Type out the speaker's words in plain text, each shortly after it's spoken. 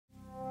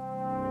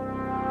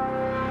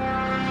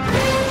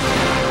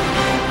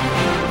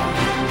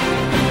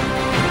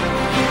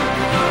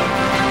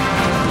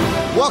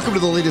Welcome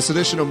to the latest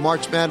edition of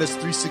March Madness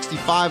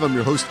 365. I'm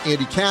your host,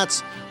 Andy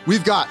Katz.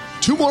 We've got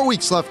 2 more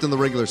weeks left in the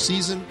regular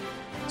season,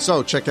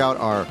 so check out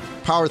our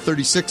Power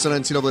 36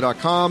 on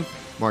NCAA.com,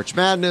 March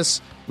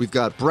Madness. We've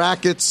got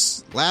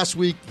brackets last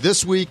week,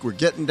 this week. We're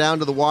getting down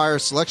to the wire.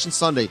 Selection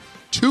Sunday,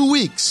 2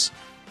 weeks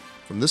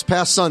from this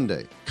past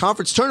Sunday.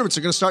 Conference tournaments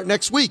are going to start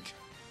next week.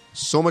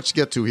 So much to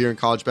get to here in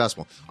college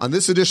basketball. On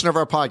this edition of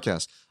our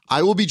podcast,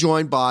 I will be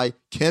joined by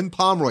Ken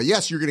Pomeroy.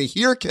 Yes, you're going to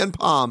hear Ken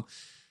Pom,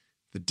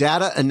 the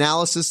data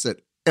analysis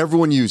that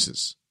everyone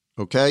uses.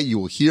 Okay, you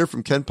will hear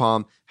from Ken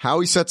Pom how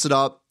he sets it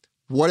up,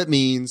 what it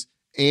means,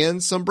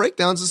 and some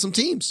breakdowns of some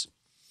teams.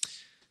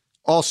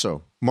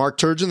 Also, Mark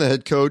Turgeon, the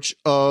head coach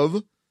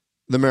of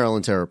the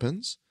Maryland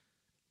Terrapins,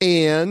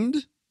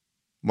 and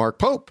Mark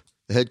Pope,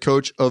 the head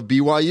coach of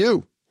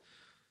BYU.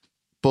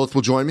 Both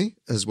will join me,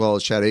 as well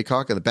as Chad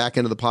Aycock, at the back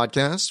end of the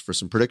podcast for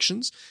some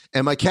predictions.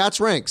 And my Cats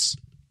ranks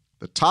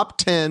the top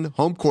 10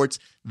 home courts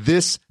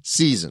this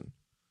season.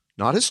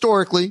 Not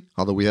historically,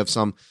 although we have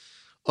some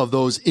of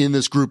those in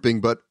this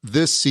grouping, but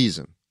this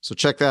season. So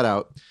check that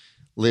out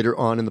later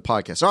on in the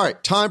podcast. All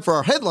right, time for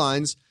our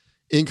headlines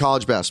in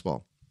college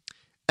basketball.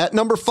 At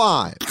number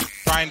 5.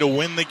 Trying to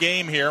win the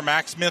game here.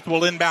 Max Smith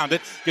will inbound it.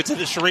 Gets it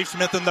to Sharif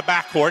Smith in the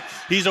backcourt.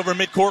 He's over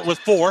midcourt with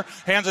 4.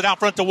 Hands it out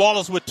front to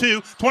Wallace with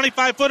 2.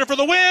 25-footer for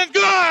the win.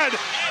 Good!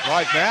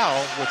 Right now,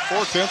 with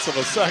 4/10 of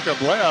a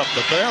second left,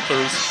 the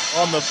Panthers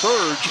on the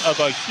verge of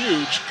a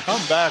huge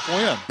comeback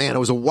win. Man, it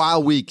was a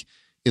wild week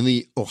in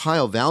the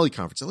Ohio Valley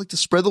Conference. I like to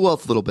spread the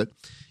wealth a little bit.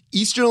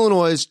 Eastern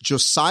Illinois'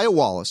 Josiah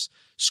Wallace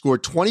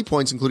scored 20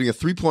 points, including a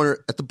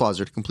 3-pointer at the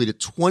buzzer, to complete a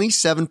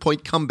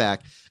 27-point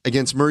comeback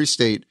against Murray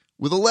State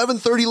with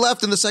 11:30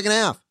 left in the second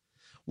half.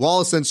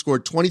 Wallace then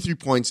scored 23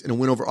 points in a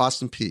win over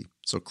Austin Peay.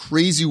 So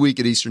crazy week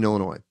at Eastern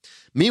Illinois.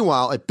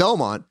 Meanwhile, at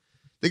Belmont,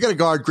 they got to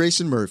guard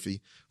Grayson Murphy,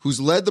 who's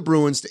led the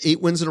Bruins to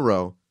 8 wins in a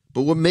row.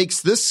 But what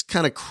makes this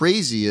kind of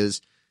crazy is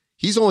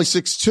he's only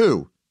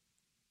 6'2",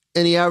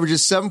 and he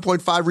averages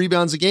 7.5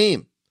 rebounds a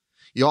game.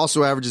 He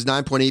also averages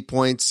 9.8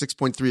 points,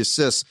 6.3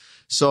 assists.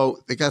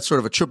 So they got sort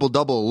of a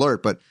triple-double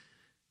alert. But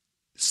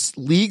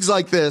leagues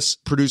like this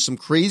produce some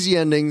crazy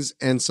endings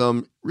and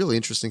some really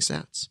interesting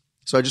stats.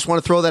 So I just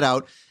want to throw that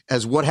out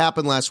as what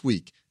happened last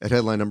week at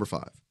headline number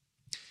 5.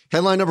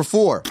 Headline number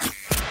 4.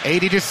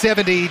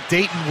 80-70,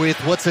 Dayton with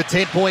what's a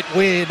 10-point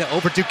win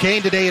over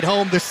Duquesne today at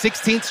home, the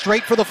 16th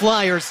straight for the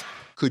Flyers.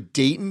 Could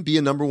Dayton be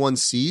a number 1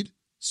 seed?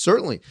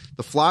 Certainly.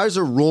 The Flyers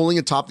are rolling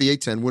atop the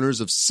A-10,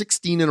 winners of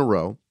 16 in a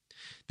row.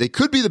 They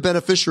could be the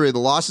beneficiary of the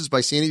losses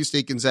by San Diego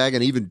State, Gonzaga,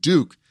 and even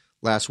Duke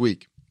last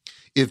week.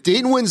 If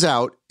Dayton wins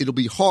out, it'll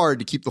be hard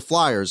to keep the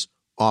Flyers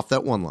off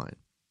that 1 line.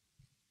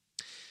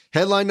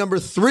 Headline number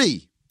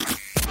 3.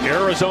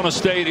 Arizona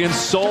State in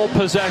sole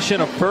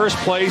possession of first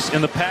place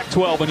in the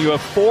Pac-12, and you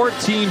have 4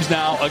 teams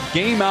now, a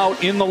game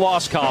out in the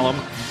loss column.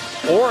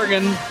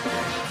 Oregon,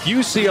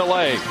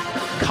 UCLA,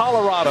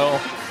 Colorado,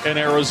 and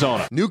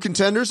Arizona. New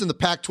contenders in the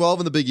Pac-12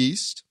 and the Big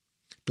East.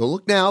 Don't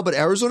look now, but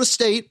Arizona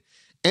State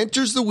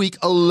enters the week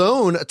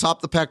alone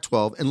atop the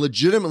Pac-12 and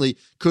legitimately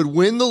could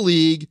win the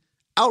league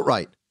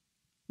outright.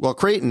 While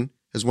Creighton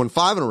has won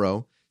 5 in a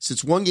row,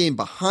 sits 1 game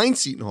behind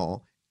Seton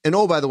Hall, and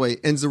oh, by the way,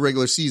 ends the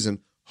regular season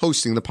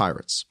hosting the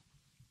Pirates.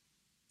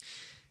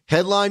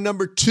 Headline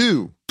number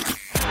 2.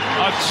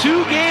 A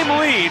 2-game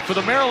lead for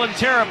the Maryland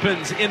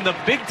Terrapins in the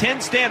Big Ten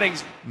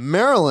standings.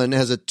 Maryland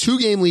has a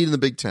 2-game lead in the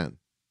Big Ten.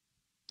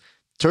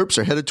 Terps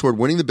are headed toward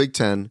winning the Big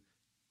Ten,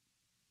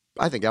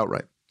 I think,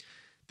 outright.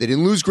 They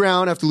didn't lose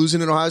ground after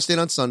losing at Ohio State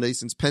on Sunday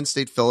since Penn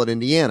State fell at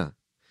Indiana.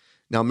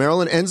 Now,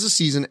 Maryland ends the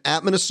season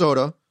at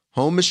Minnesota,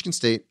 home Michigan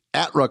State,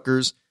 at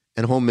Rutgers,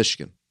 and home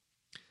Michigan.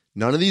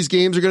 None of these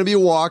games are going to be a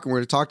walk, and we're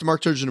going to talk to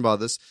Mark Turgeon about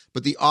this,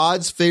 but the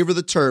odds favor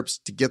the Terps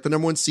to get the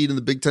number 1 seed in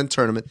the Big Ten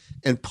tournament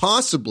and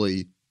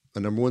possibly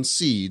a number 1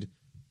 seed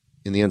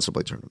in the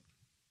NCAA tournament.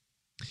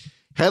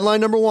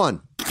 Headline number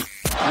 1.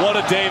 What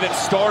a day that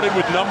started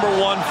with number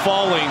 1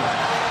 falling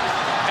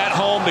at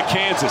home to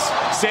Kansas.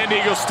 San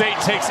Diego State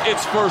takes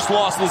its first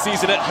loss of the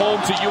season at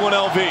home to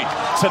UNLV.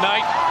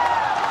 Tonight,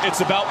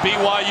 it's about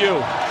BYU.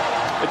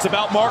 It's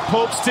about Mark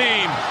Pope's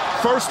team.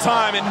 First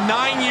time in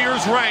 9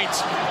 years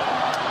ranked,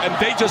 and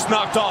they just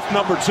knocked off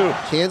number 2.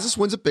 Kansas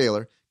wins at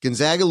Baylor.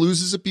 Gonzaga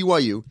loses at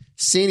BYU.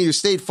 San Diego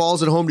State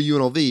falls at home to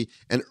UNLV.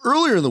 And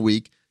earlier in the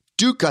week,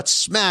 Duke got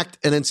smacked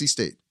at NC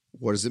State.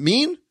 What does it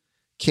mean?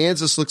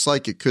 Kansas looks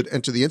like it could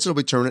enter the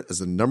NCAA tournament as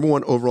the number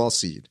 1 overall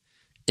seed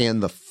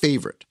and the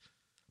favorite.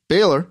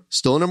 Baylor,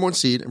 still a number 1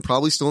 seed and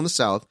probably still in the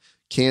South.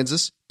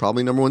 Kansas,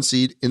 probably number 1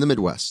 seed in the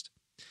Midwest.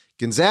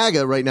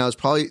 Gonzaga right now is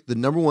probably the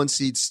number 1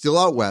 seed still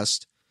out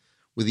west,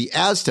 with the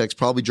Aztecs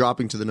probably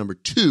dropping to the number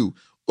 2,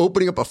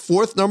 opening up a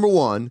 4th number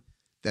 1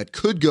 that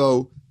could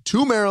go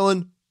to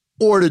Maryland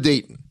or to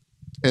Dayton.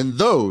 And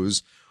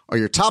those are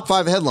your top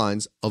 5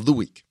 headlines of the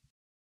week.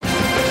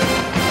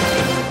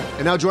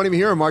 And now joining me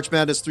here on March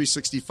Madness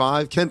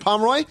 365, Ken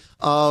Pomeroy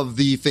of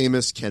the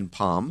famous Ken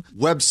Pom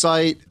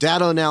website,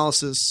 data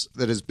analysis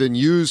that has been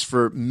used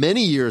for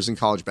many years in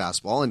college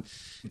basketball. And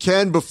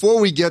Ken, before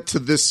we get to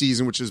this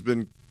season, which has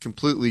been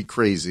completely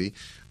crazy,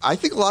 I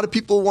think a lot of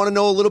people want to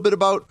know a little bit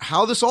about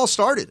how this all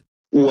started.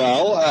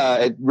 Well,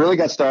 it really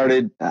got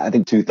started, I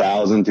think,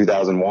 2000,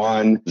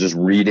 2001, just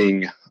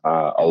reading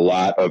a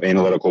lot of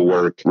analytical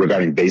work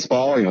regarding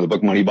baseball. The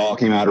book Moneyball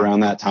came out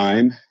around that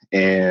time.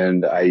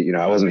 And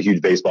I wasn't a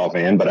huge baseball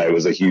fan, but I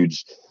was a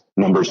huge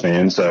numbers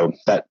fan. So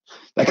that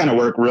kind of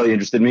work really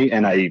interested me.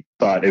 And I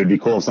thought it would be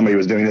cool if somebody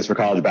was doing this for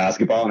college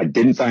basketball. And I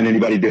didn't find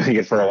anybody doing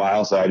it for a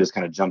while. So I just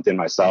kind of jumped in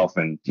myself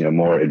and,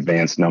 more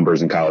advanced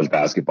numbers in college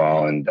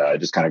basketball, and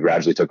just kind of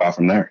gradually took off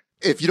from there.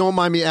 If you don't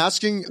mind me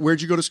asking,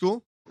 where'd you go to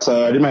school?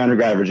 So I did my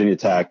undergrad at Virginia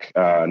Tech,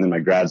 and then my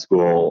grad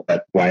school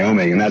at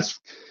Wyoming. And that's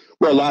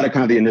where a lot of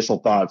kind of the initial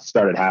thoughts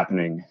started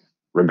happening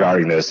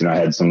regarding this. I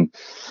had some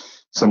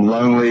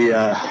lonely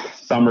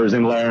summers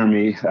in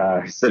Laramie,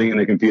 sitting in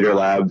a computer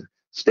lab,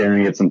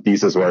 staring at some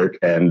thesis work,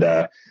 and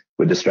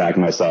would distract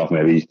myself,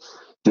 maybe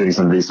doing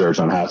some research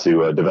on how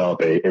to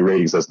develop a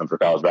rating system for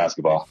college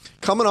basketball.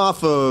 Coming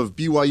off of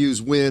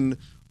BYU's win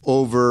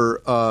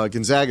over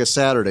Gonzaga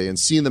Saturday and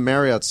seeing the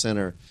Marriott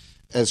Center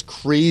as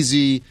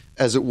crazy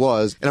as it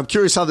was, and I'm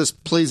curious how this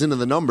plays into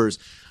the numbers.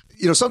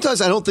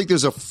 Sometimes I don't think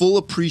there's a full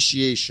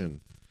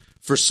appreciation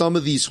for some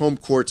of these home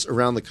courts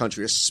around the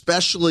country,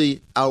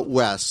 especially out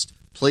west,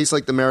 place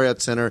like the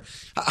Marriott Center.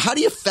 How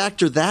do you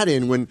factor that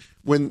in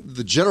when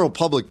the general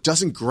public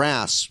doesn't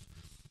grasp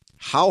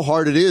how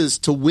hard it is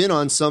to win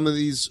on some of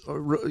these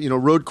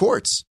road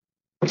courts?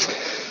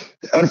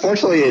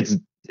 Unfortunately, it's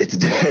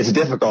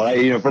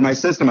difficult. For my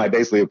system, I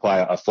basically apply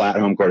a flat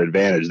home court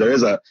advantage. There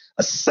is a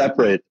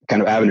separate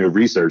kind of avenue of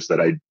research that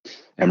I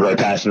am really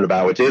passionate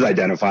about, which is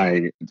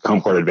identifying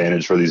home court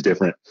advantage for these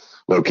different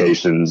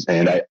locations.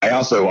 And I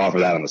also offer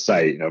that on the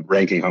site,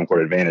 ranking home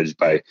court advantage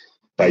by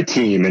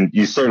team. And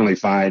you certainly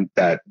find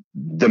that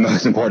the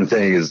most important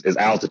thing is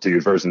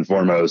altitude first and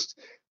foremost.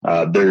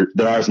 There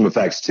are some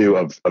effects too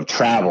of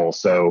travel.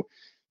 So,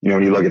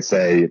 when you look at,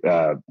 say,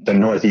 the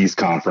Northeast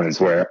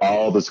Conference, where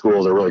all the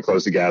schools are really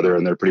close together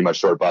and they're pretty much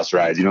short bus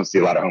rides, you don't see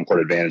a lot of home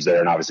court advantage there.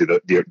 And obviously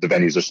the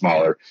venues are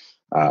smaller.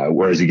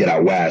 Whereas you get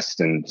out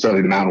west, and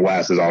certainly the Mountain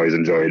West has always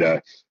enjoyed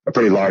a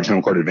pretty large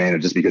home court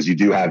advantage, just because you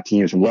do have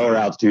teams from lower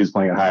altitudes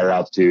playing at higher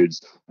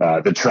altitudes.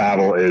 The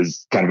travel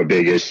is kind of a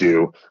big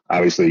issue.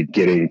 Obviously,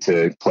 getting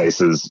to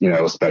places,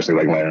 especially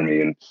like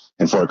Laramie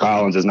and Fort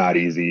Collins is not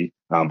easy.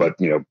 But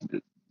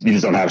you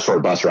just don't have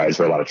short bus rides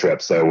for a lot of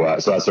trips. So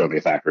that's certainly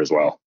a factor as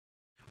well.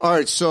 All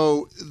right.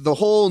 So the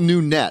whole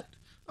new net,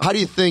 how do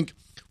you think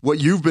what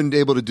you've been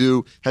able to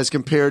do has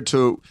compared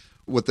to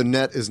what the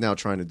net is now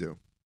trying to do?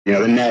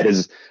 The net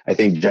is, I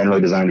think, generally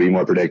designed to be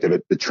more predictive.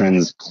 It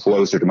trends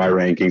closer to my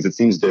rankings. It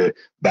seems to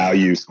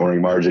value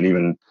scoring margin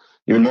even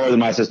more than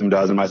my system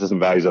does, and my system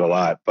values it a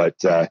lot. But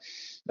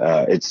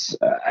it's,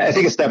 I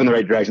think, a step in the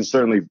right direction,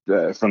 certainly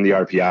from the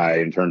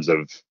RPI, in terms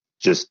of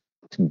just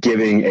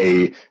giving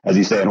as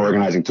you say, an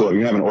organizing tool. If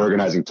you have an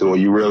organizing tool,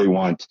 you really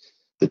want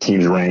the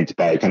teams ranked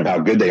by kind of how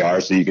good they are,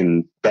 so you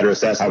can better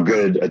assess how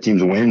good a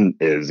team's win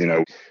is.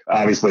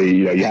 Obviously,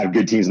 you have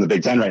good teams in the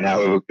Big Ten right now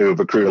who have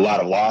accrued a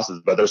lot of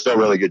losses, but they're still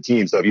really good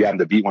teams. So if you happen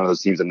to beat one of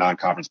those teams in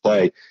non-conference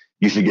play,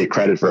 you should get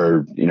credit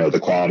for, the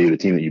quality of the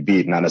team that you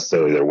beat, not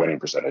necessarily their winning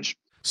percentage.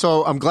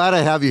 So I'm glad I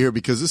have you here,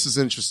 because this is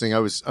interesting. I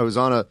was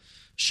on a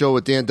show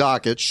with Dan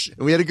Dockich,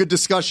 and we had a good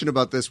discussion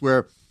about this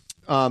where,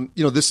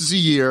 this is a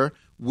year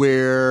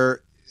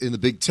where in the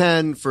Big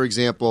Ten, for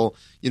example,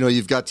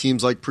 you've got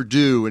teams like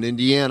Purdue and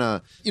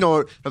Indiana,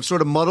 have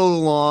sort of muddled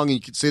along, and you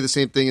could say the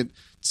same thing at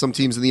some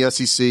teams in the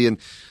SEC. And,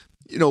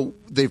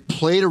 they've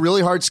played a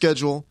really hard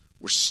schedule.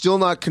 We're still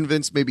not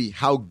convinced maybe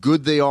how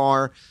good they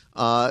are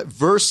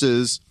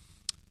versus,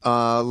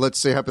 let's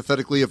say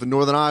hypothetically, if a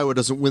Northern Iowa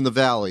doesn't win the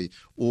Valley,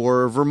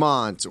 or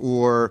Vermont,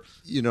 or,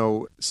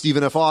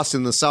 Stephen F. Austin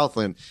in the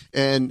Southland.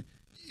 And,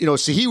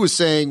 so he was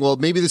saying, well,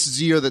 maybe this is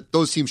the year that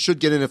those teams should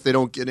get in if they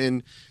don't get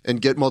in and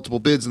get multiple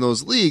bids in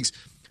those leagues.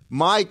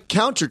 My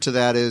counter to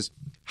that is,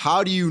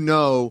 how do you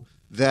know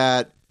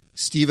that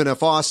Stephen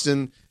F.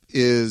 Austin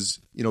is,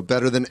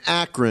 better than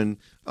Akron?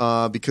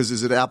 Because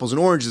is it apples and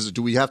oranges?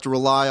 Do we have to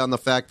rely on the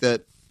fact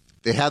that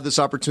they had this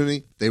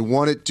opportunity? They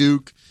won at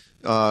Duke.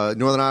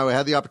 Northern Iowa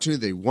had the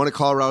opportunity. They won at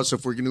Colorado. So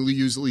if we're going to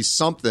use at least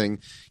something,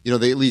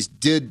 they at least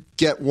did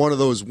get one of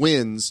those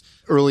wins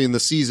early in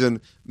the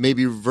season,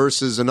 maybe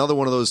versus another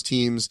one of those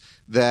teams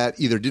that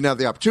either didn't have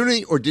the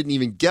opportunity or didn't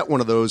even get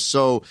one of those.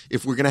 So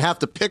if we're going to have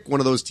to pick one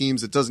of those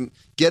teams that doesn't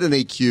get an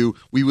AQ,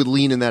 we would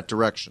lean in that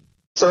direction.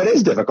 So it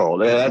is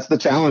difficult. That's the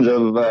challenge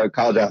of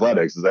college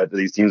athletics, is that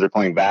these teams are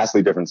playing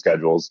vastly different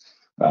schedules.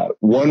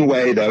 One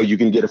way, though, you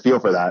can get a feel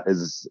for that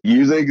is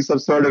using some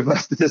sort of a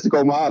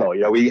statistical model.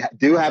 We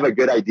do have a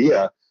good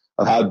idea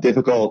of how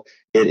difficult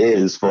it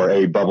is for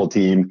a bubble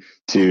team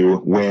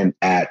to win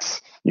at,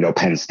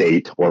 Penn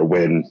State, or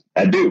win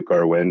at Duke,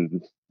 or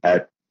win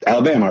at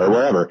Alabama, or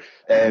wherever.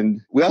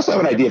 And we also have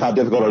an idea of how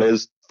difficult it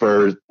is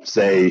for,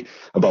 say,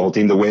 a bubble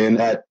team to win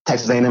at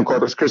Texas A&M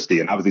Corpus Christi.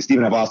 And obviously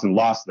Stephen F. Austin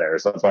lost there,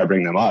 so that's why I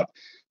bring them up.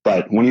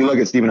 But when you look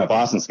at Stephen F.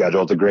 Austin's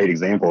schedule, it's a great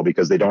example,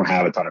 because they don't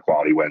have a ton of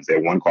quality wins. They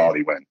have one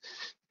quality win.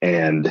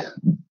 And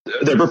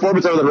their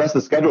performance over the rest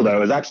of the schedule,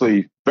 though, is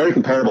actually very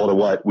comparable to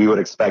what we would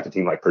expect a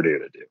team like Purdue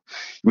to do.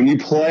 When you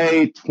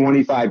play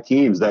 25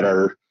 teams that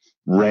are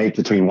ranked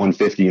between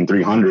 150 and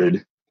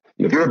 300,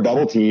 if you're a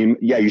bubble team,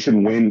 yeah, you should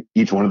win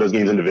each one of those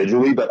games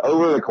individually. But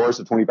over the course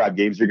of 25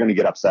 games, you're going to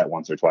get upset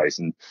once or twice.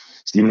 And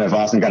Stephen F.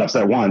 Austin got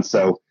upset once.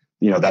 So,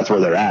 that's where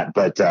they're at.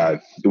 But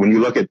when you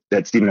look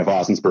at Stephen F.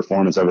 Austin's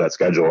performance over that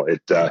schedule,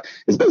 it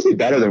is basically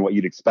better than what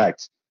you'd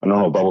expect a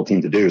normal bubble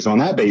team to do. So on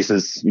that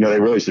basis, they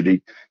really should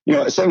be,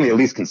 certainly at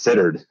least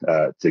considered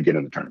to get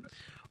in the tournament.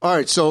 All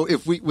right. So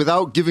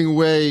without giving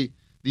away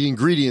the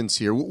ingredients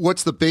here,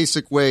 what's the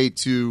basic way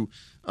to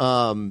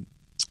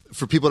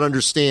for people to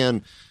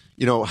understand,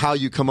 how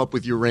you come up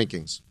with your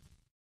rankings?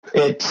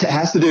 It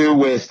has to do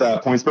with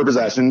points per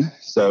possession.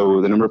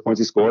 So the number of points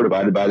you score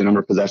divided by the number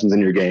of possessions in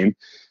your game.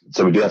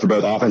 So we do that for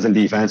both offense and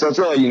defense. So it's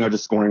really,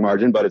 just scoring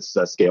margin, but it's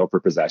scale for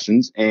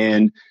possessions.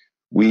 And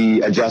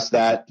we adjust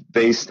that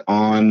based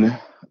on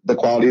the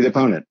quality of the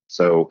opponent.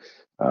 So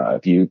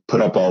if you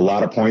put up a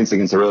lot of points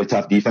against a really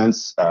tough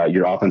defense,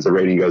 your offensive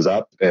rating goes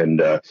up,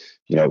 and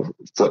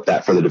flip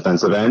that for the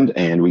defensive end,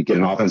 and we get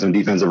an offensive and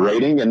defensive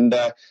rating, and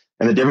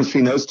the difference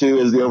between those two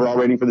is the overall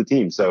rating for the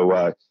team.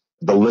 So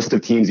the list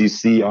of teams you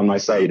see on my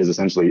site is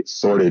essentially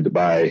sorted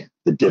by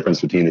the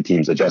difference between the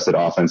team's adjusted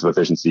offensive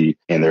efficiency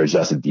and their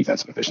adjusted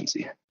defensive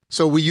efficiency.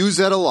 So we use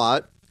that a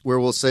lot, where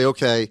we'll say,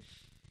 okay,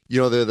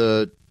 they're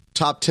the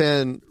top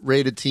 10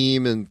 rated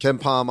team in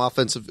KenPom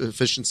offensive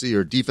efficiency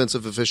or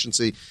defensive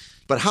efficiency.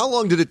 But how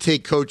long did it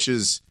take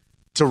coaches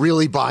to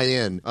really buy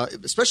in,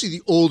 especially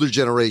the older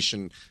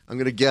generation? I'm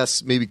going to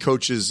guess maybe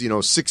coaches,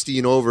 60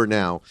 and over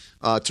now,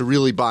 to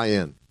really buy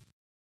in.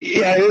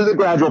 Yeah, it was a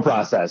gradual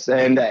process.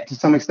 And to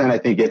some extent, I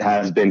think it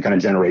has been kind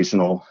of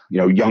generational.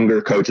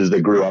 Younger coaches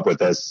that grew up with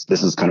this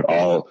is kind of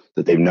all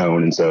that they've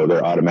known. And so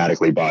they're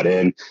automatically bought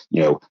in.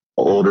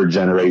 Older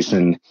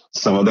generation,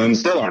 some of them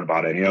still aren't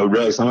bought in.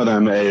 Really, some of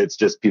them, it's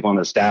just people on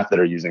their staff that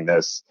are using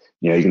this.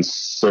 You can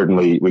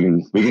certainly, we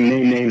can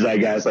name names, I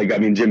guess. Jim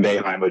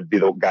Boeheim would be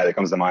the guy that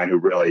comes to mind who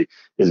really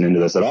isn't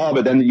into this at all.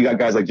 But then you got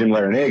guys like Jim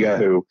Larrañaga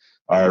who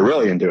are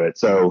really into it.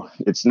 So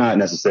it's not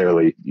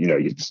necessarily,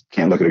 you just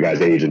can't look at a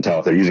guy's age and tell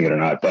if they're using it or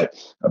not. But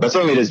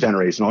certainly it is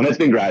generational, and it's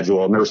been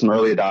gradual. And there were some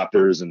early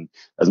adopters, and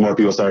as more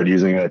people started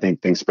using it, I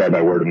think things spread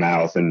by word of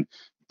mouth. And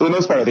for the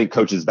most part, I think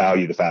coaches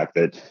value the fact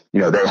that,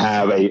 they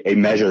have a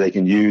measure they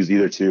can use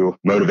either to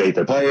motivate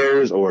their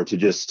players or to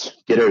just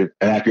get an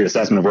accurate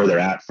assessment of where they're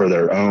at for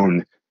their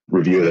own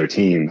review of their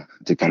team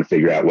to kind of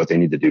figure out what they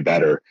need to do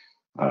better.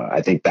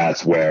 I think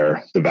that's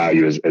where the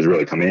value has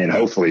really come in,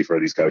 hopefully, for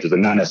these coaches,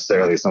 and not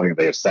necessarily something that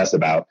they obsess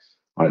about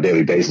on a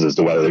daily basis as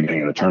to whether they're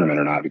getting in the tournament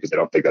or not, because they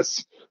don't think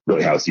that's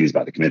really how it's used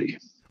by the committee.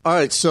 All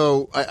right.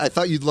 So I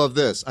thought you'd love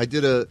this. I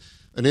did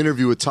an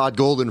interview with Todd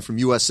Golden from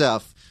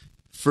USF,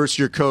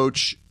 first-year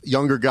coach,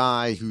 younger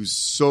guy who's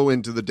so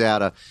into the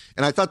data.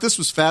 And I thought this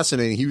was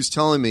fascinating. He was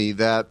telling me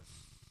that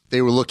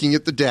they were looking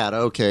at the data,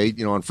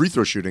 on free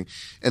throw shooting,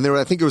 and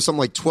I think it was something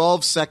like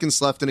 12 seconds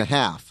left in a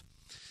half.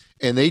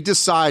 And they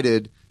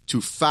decided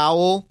to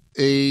foul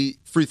a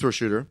free throw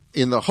shooter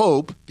in the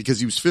hope, because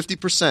he was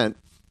 50%,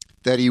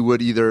 that he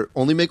would either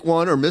only make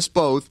one or miss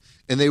both,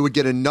 and they would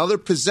get another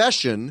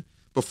possession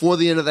before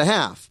the end of the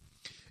half.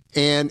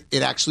 And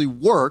it actually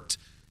worked,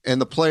 and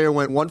the player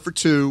went 1 for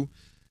 2,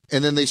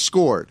 and then they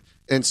scored.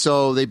 And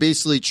so they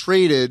basically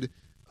traded, it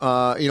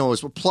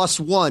was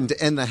 +1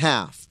 to end the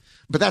half.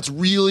 But that's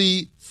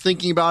really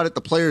thinking about it,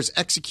 the players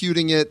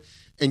executing it,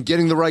 and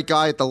getting the right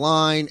guy at the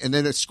line, and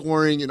then it's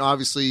scoring, and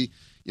obviously,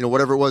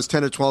 whatever it was,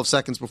 10 or 12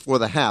 seconds before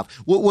the half.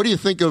 What do you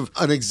think of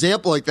an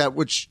example like that,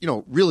 which,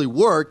 really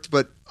worked,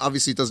 but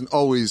obviously it doesn't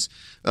always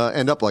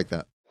end up like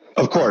that?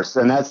 Of course.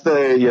 And that's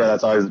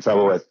that's always the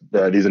trouble with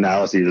these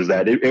analyses, is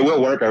that it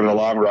will work over the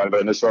long run, but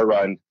in the short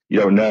run, you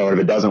don't know. And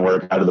if it doesn't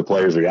work, how do the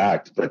players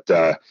react? But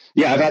I've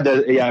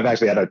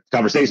actually had a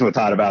conversation with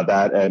Todd about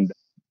that. And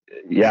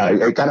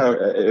it kind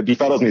of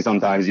befuddles me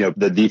sometimes.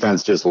 The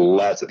defense just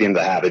lets, at the end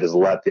of the half, they just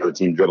let the other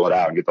team dribble it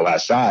out and get the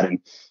last shot. And,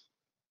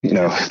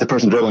 if the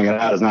person dribbling it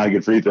out is not a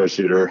good free throw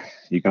shooter,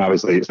 you can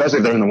obviously, especially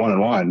if they're in the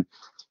 1-on-1,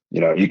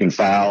 you can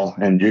foul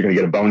and you're going to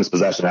get a bonus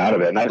possession out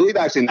of it. And I believe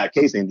actually in that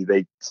case, Andy,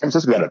 San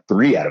Francisco got a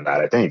 3 out of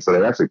that, I think. So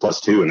they're actually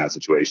 +2 in that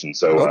situation.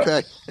 So,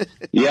 okay.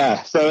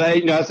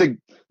 So,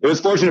 it was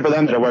fortunate for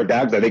them that it worked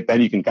out, because I think then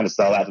you can kind of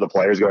sell that to the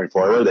players going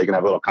forward. They can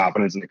have a little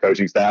confidence in the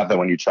coaching staff that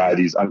when you try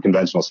these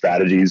unconventional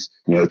strategies,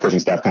 the coaching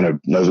staff kind of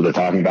knows what they're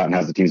talking about and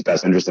has the team's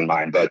best interest in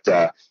mind. But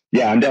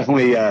I'm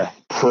definitely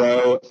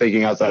pro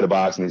thinking outside the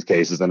box in these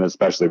cases, and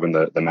especially when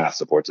the math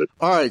supports it.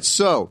 All right.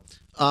 So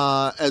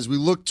as we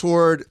look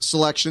toward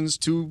selections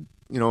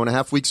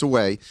 2.5 weeks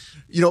away,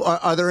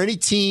 are there any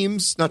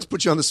teams, not to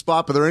put you on the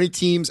spot, but are there any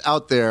teams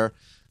out there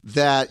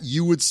that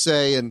you would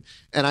say, and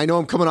I know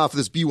I'm coming off of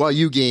this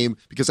BYU game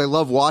because I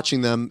love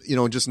watching them,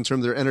 just in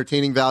terms of their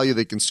entertaining value,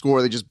 they can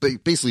score, they just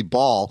basically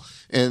ball,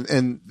 and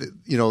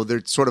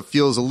there sort of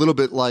feels a little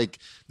bit like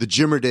the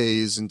Jimmer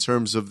days in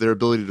terms of their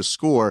ability to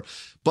score.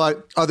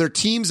 But are there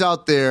teams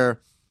out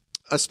there,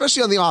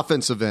 especially on the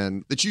offensive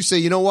end, that you say,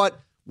 you know what,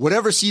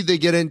 whatever seed they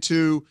get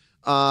into,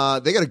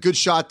 they got a good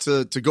shot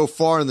to go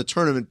far in the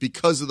tournament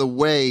because of the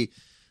way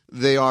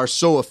they are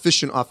so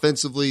efficient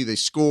offensively. They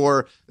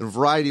score in a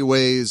variety of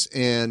ways,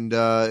 and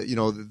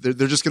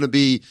they're just going to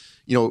be,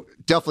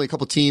 definitely a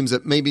couple teams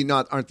that maybe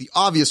aren't the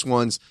obvious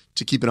ones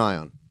to keep an eye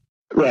on.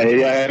 Right.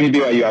 Yeah. I mean,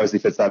 BYU obviously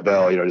fits that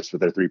bill, just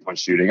with their 3-point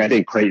shooting. I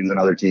think Creighton's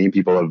another team.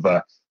 People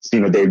have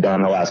seen what they've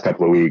done in the last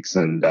couple of weeks,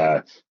 and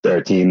they're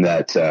a team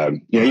that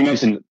you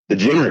mentioned the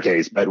Jimmer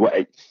case, but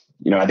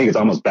I think it's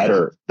almost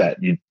better that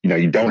you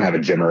don't have a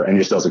Jimmer and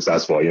you're still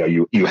successful.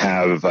 You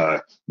have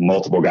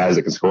multiple guys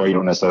that can score. You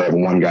don't necessarily have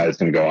one guy that's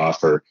going to go off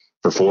for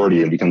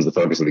 40 and becomes the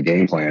focus of the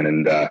game plan.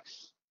 And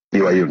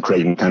BYU and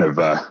Creighton kind of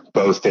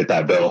both fit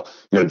that bill.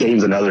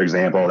 Dayton's another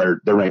example.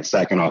 They're ranked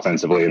second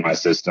offensively in my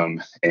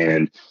system,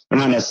 and they're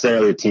not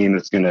necessarily a team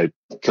that's going to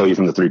kill you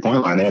from the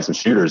 3-point line. They have some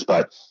shooters,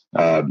 but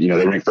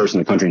they rank first in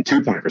the country in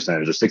 2-point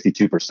percentage, or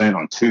 62%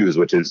 on twos,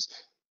 which is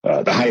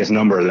the highest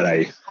number that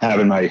I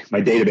have in my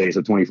database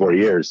of 24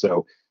 years.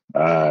 So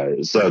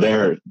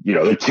their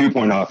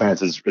 2-point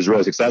offense is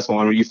really successful.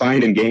 And what you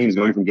find in games,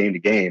 going from game to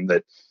game,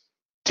 that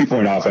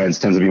 2-point offense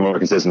tends to be more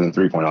consistent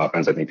than 3-point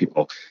offense. I think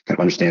people kind of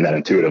understand that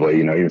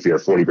intuitively. Even if you're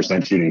a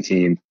 40% shooting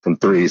team from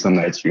three, some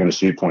nights you're going to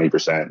shoot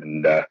 20%,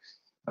 and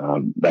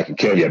that can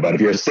kill you. But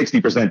if you're a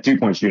 60%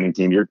 2-point shooting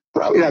team, you're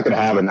probably not going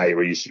to have a night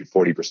where you shoot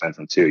 40%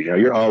 from two.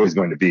 You're always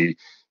going to be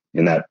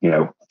in that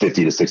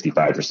 50 to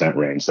 65%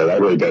 range. So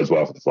that really bodes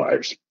well for the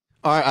Flyers.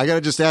 All right, I got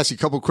to just ask you a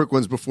couple quick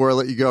ones before I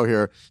let you go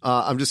here.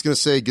 I'm just going to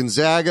say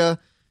Gonzaga,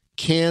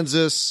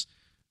 Kansas,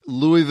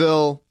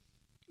 Louisville,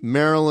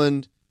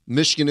 Maryland,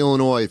 Michigan,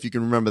 Illinois, if you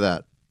can remember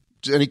that.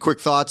 Any quick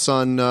thoughts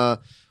on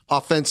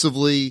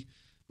offensively,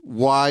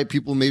 why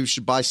people maybe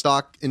should buy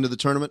stock into the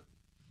tournament?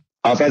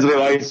 Offensively,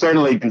 well,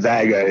 certainly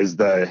Gonzaga is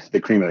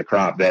the cream of the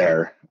crop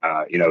there.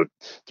 The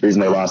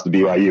reason they lost to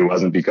BYU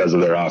wasn't because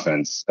of their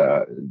offense.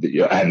 I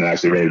hadn't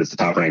actually rated as the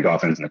top-ranked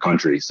offense in the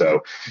country.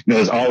 So,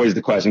 there's always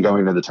the question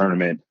going into the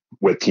tournament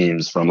with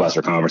teams from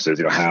lesser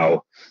conferences,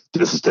 how do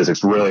the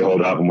statistics really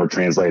hold up when we're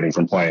translating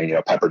from playing,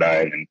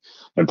 Pepperdine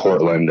and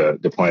Portland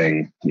to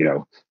playing,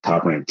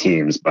 top-ranked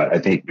teams. But I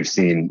think we've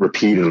seen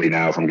repeatedly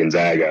now from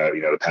Gonzaga,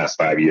 the past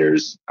 5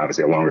 years,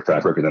 obviously a longer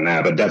track record than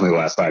that, but definitely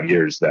the last 5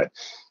 years, that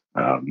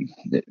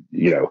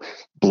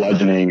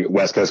bludgeoning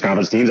West Coast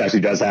Conference teams actually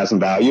does have some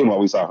value. And what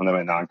we saw from them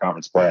in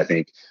non-conference play, I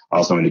think,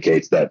 also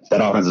indicates that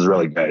offense is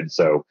really good.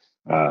 So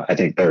I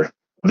think they're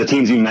the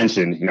teams you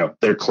mentioned,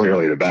 they're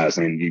clearly the best.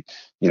 I mean,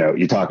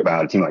 you talk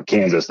about a team like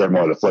Kansas, they're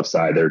more the flip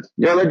side. They're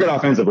good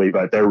offensively,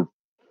 but they're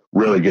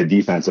really good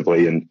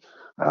defensively. And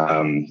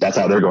that's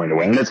how they're going to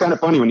win. And it's kind of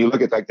funny when you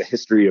look at the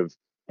history of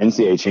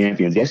NCAA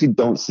champions, you actually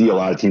don't see a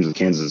lot of teams with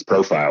Kansas's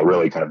profile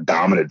really kind of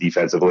dominant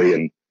defensively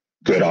and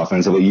good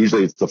offensively.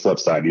 Usually it's the flip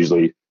side.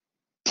 Usually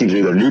teams are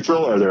either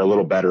neutral or they're a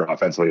little better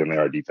offensively than they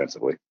are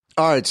defensively.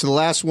 All right. So the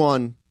last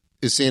one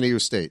is San Diego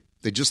State.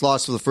 They just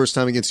lost for the first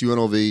time against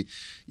UNLV.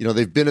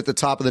 They've been at the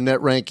top of the net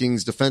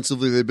rankings.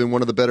 Defensively, they've been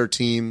one of the better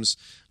teams.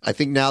 I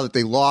think now that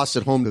they lost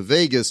at home to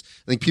Vegas,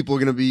 I think people are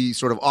going to be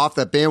sort of off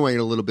that bandwagon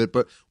a little bit.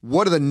 But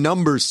what do the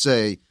numbers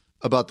say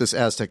about this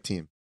Aztec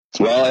team?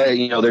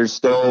 Well, they're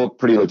still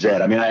pretty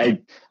legit. I mean,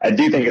 I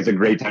do think it's a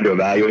great time to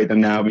evaluate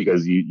them now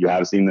because you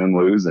have seen them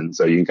lose. And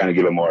so you can kind of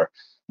give a more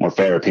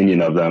fair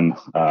opinion of them.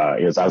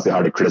 It's obviously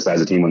hard to criticize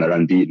a team when they're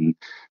unbeaten.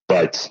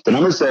 But the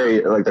numbers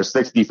say they're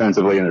 6th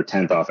defensively and they're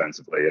 10th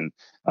offensively. And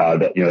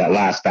that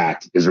last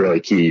fact is really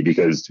key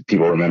because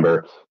people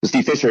remember the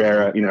Steve Fisher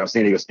era.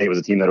 San Diego State was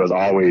a team that was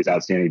always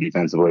outstanding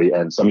defensively.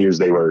 And some years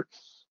they were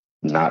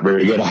not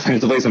very good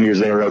offensively. Some years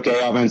they were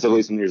okay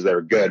offensively. Some years they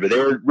were good. But they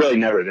were really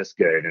never this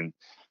good. And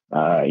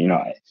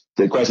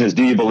the question is,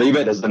 do you believe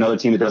it? As another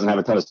team that doesn't have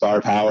a ton of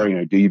star power,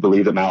 do you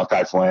believe that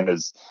Malachi Flynn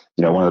is,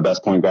 one of the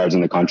best point guards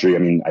in the country? I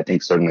mean, I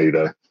think certainly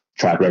the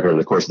track record over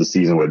the course of the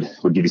season would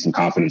give you some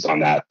confidence on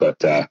that.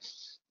 But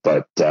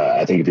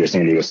I think if you're a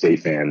San Diego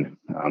State fan,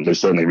 there's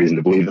certainly reason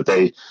to believe that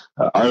they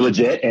are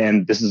legit.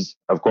 And this is,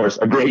 of course,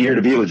 a great year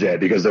to be legit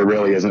because there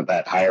really isn't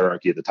that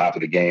hierarchy at the top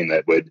of the game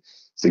that would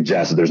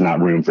suggest that there's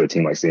not room for a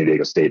team like San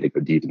Diego State to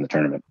go deep in the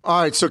tournament.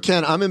 All right. So,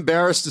 Ken, I'm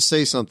embarrassed to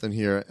say something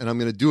here, and I'm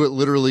going to do it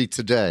literally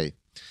today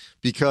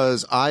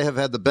because I have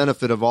had the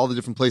benefit of all the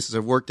different places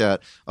I've worked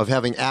at of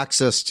having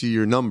access to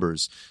your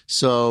numbers.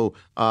 So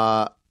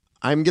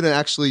I'm going to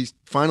actually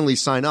finally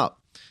sign up.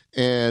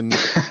 And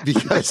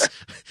because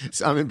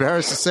I'm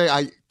embarrassed to say,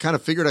 I kind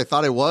of figured I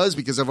thought I was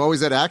because I've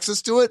always had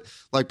access to it,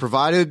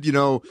 provided,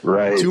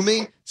 right. to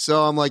me.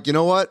 So I'm like, you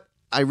know what?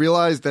 I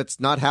realized that's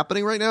not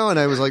happening right now. And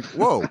I was like,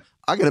 whoa,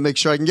 I got to make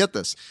sure I can get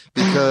this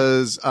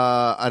because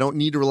I don't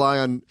need to rely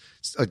on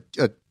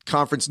a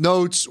conference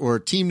notes or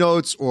team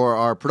notes or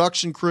our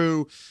production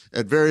crew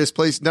at various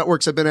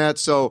networks I've been at.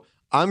 So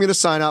I'm going to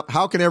sign up.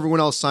 How can everyone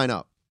else sign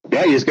up?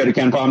 Yeah, you just go to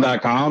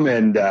kenpom.com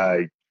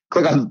and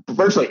click on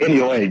virtually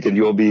any link and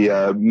you'll be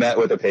met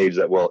with a page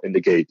that will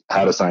indicate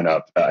how to sign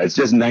up. It's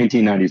just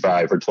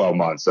 $19.95 for 12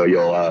 months. So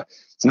you'll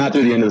it's not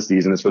through the end of the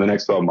season. It's for the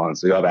next 12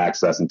 months. So you'll have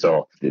access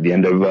until the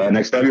end of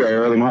next February,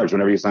 early March,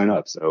 whenever you sign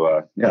up.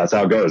 So, that's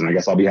how it goes. And I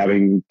guess I'll be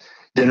having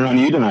dinner on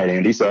you tonight,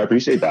 Andy, so I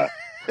appreciate that.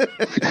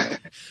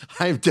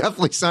 I'm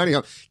definitely signing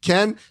up.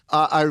 Ken,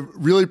 I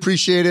really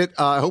appreciate it.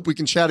 I hope we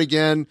can chat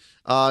again.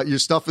 Your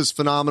stuff is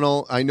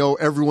phenomenal. I know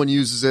everyone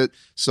uses it,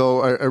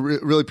 so I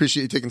really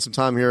appreciate you taking some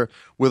time here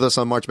with us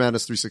on March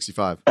Madness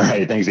 365. All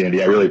right, thanks,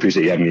 Andy. I really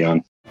appreciate you having me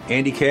on.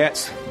 Andy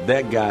Katz,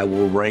 that guy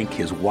will rank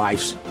his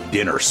wife's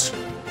dinners.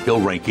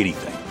 He'll rank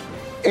anything.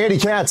 Andy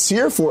Katz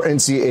here for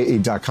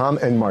NCAA.com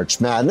and March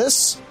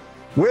Madness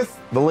with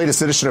the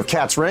latest edition of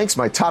Katz Ranks,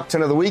 my top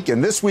 10 of the week.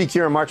 And this week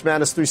here on March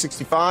Madness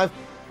 365,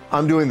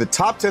 I'm doing the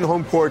top 10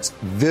 home courts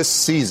this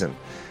season.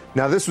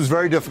 Now, this was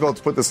very difficult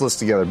to put this list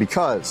together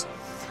because,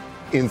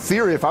 in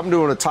theory, if I'm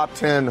doing a top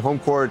 10 home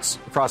courts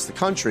across the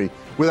country,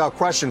 without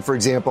question, for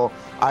example,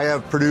 I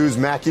have Purdue's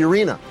Mackey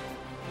Arena.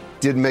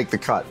 Didn't make the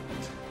cut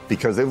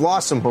because they've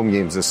lost some home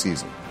games this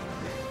season.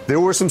 There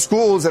were some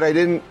schools that I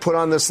didn't put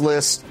on this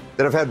list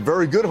that have had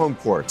very good home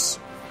courts.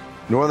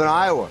 Northern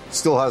Iowa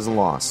still hasn't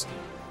lost.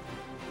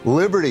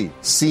 Liberty,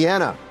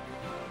 Siena.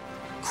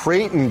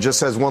 Creighton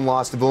just has one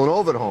loss to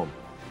Villanova at home.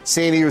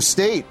 San Diego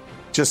State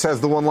just has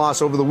the one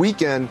loss over the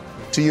weekend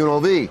to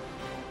UNLV.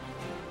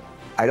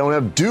 I don't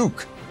have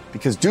Duke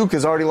because Duke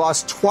has already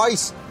lost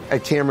twice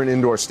at Cameron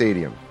Indoor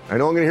Stadium. I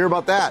know I'm going to hear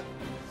about that.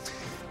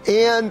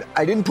 And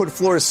I didn't put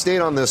Florida State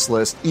on this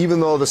list,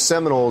 even though the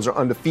Seminoles are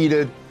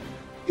undefeated.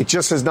 It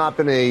just has not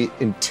been an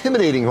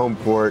intimidating home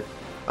court.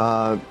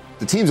 The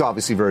team's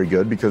obviously very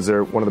good because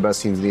they're one of the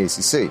best teams in the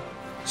ACC.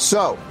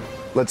 So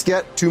let's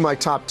get to my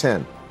top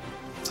 10.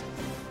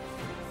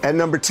 At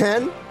number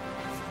 10,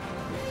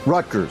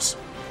 Rutgers.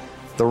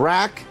 The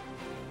Rack,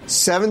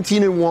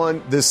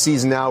 17-1 this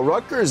season now.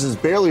 Rutgers is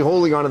barely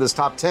holding on to this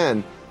top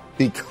 10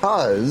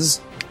 because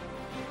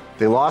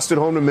they lost at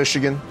home to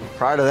Michigan.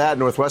 Prior to that,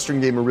 Northwestern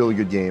gave them a really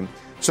good game.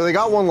 So they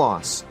got one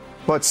loss,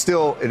 but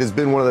still, it has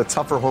been one of the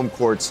tougher home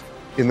courts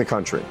in the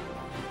country.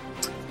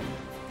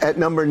 At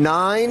number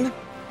 9,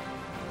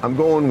 I'm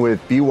going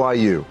with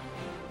BYU.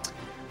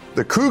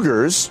 The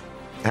Cougars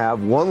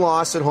have one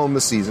loss at home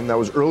this season. That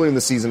was early in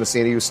the season to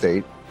San Diego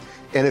State.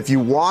 And if you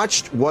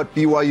watched what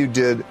BYU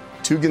did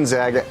to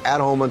Gonzaga at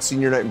home on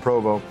senior night in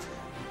Provo,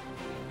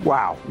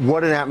 wow,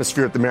 what an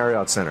atmosphere at the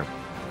Marriott Center.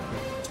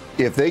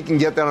 If they can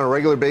get that on a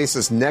regular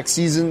basis next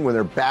season when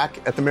they're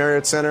back at the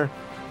Marriott Center,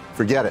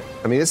 forget it.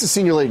 I mean, it's a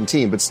senior-laden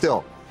team, but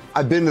still,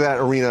 I've been to that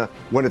arena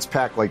when it's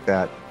packed like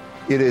that.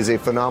 It is a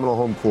phenomenal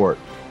home court.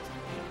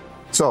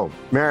 So,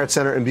 Marriott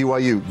Center and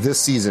BYU this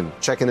season,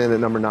 checking in at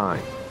number 9.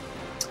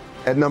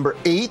 At number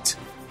 8,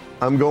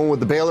 I'm going with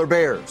the Baylor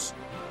Bears.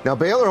 Now,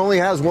 Baylor only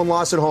has one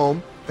loss at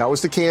home. That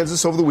was to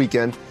Kansas over the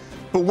weekend.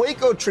 But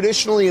Waco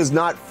traditionally has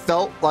not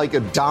felt like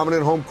a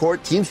dominant home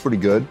court. Team's pretty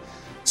good.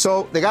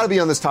 So they got to be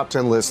on this top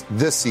 10 list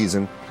this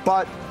season.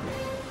 But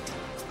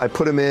I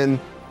put them in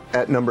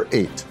at number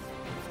 8.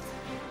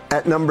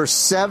 At number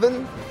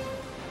 7,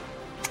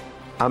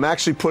 I'm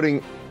actually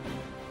putting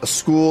a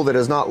school that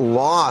has not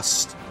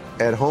lost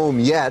at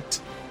home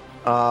yet.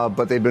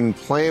 But they've been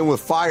playing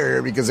with fire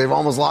here because they've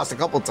almost lost a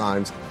couple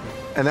times.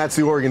 And that's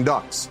the Oregon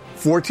Ducks.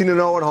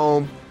 14-0 at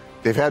home.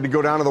 They've had to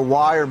go down to the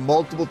wire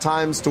multiple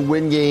times to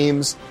win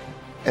games,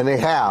 and they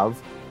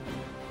have.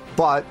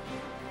 But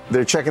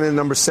they're checking in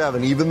number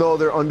 7, even though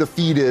they're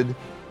undefeated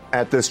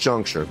at this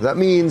juncture. That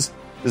means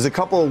there's a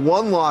couple of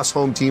one-loss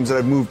home teams that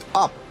have moved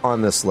up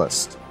on this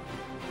list.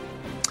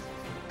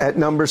 At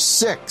number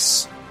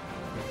 6,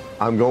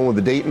 I'm going with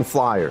the Dayton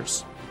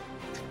Flyers.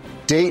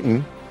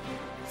 Dayton,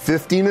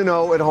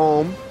 15-0 at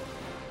home,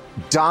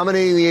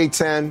 dominating the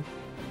A-10,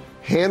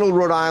 handled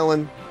Rhode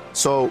Island.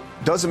 So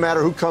doesn't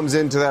matter who comes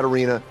into that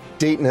arena,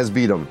 Dayton has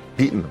beaten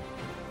them.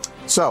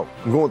 So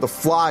I'm going with the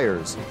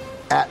Flyers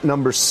at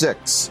number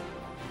 6.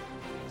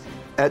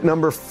 At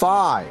number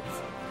 5,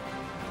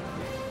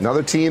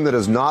 another team that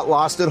has not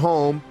lost at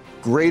home,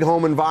 great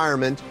home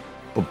environment,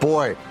 but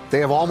boy,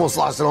 they have almost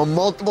lost at home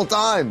multiple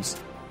times.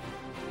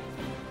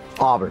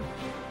 Auburn.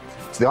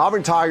 So the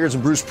Auburn Tigers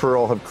and Bruce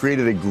Pearl have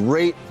created a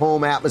great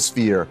home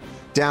atmosphere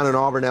down in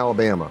Auburn,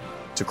 Alabama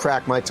to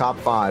crack my top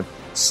 5,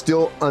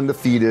 still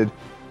undefeated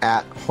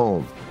at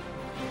home.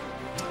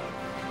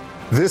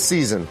 This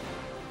season,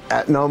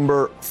 at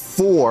number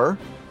 4,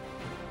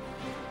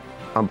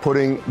 I'm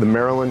putting the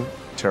Maryland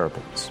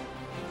Terrapins.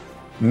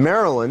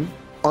 Maryland,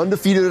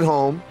 undefeated at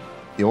home,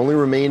 the only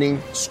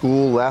remaining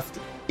school left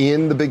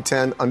in the Big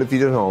Ten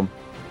undefeated at home,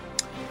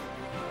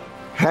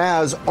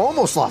 has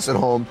almost lost at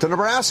home to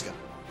Nebraska.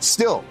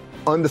 Still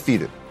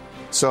undefeated.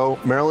 So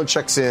Maryland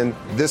checks in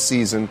this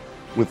season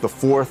with the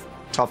 4th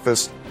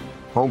toughest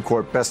home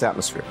court, best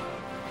atmosphere.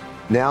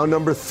 Now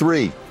number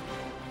 3.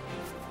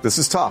 This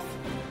is tough.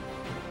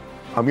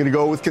 I'm going to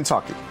go with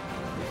Kentucky.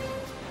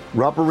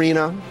 Rupp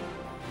Arena,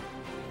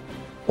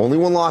 only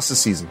one loss this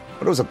season,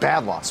 but it was a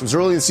bad loss. It was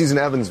early in the season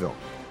in Evansville.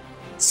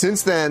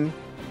 Since then,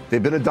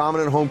 they've been a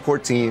dominant home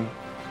court team,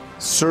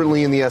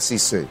 certainly in the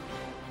SEC.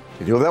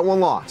 They do have that one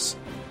loss,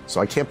 so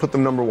I can't put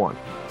them number 1.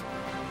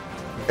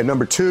 At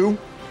number 2,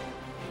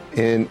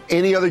 in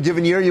any other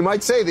given year, you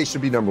might say they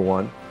should be number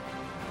 1.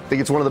 I think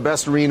it's one of the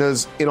best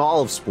arenas in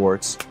all of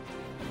sports.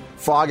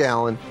 Fog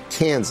Allen,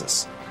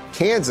 Kansas.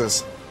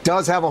 Kansas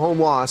does have a home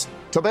loss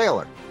to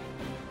Baylor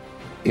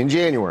in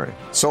January.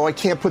 So I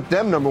can't put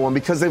them number one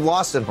because they've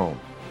lost at home.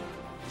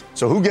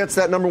 So who gets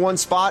that number one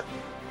spot?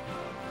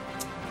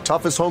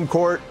 Toughest home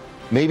court,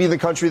 maybe in the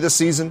country this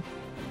season.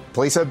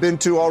 Place I've been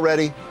to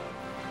already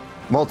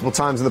multiple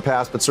times in the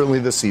past, but certainly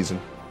this season.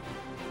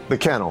 The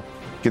Kennel,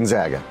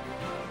 Gonzaga.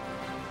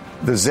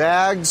 The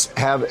Zags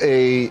have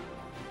a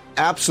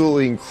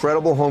absolutely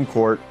incredible home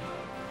court.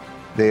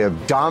 They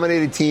have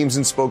dominated teams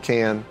in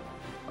Spokane.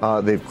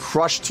 They've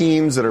crushed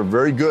teams that are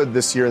very good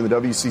this year in the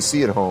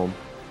WCC at home.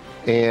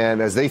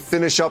 And as they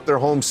finish up their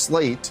home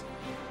slate,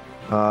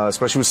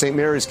 especially with St.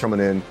 Mary's coming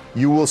in,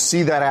 you will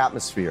see that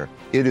atmosphere.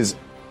 It is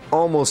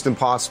almost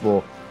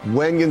impossible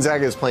when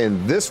Gonzaga is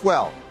playing this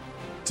well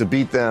to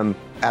beat them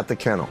at the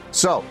Kennel.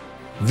 So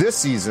this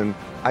season,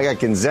 I got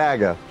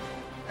Gonzaga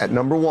at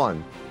number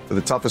one for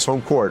the toughest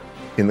home court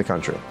in the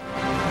country.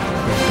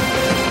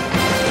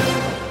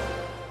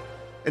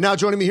 And now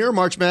joining me here,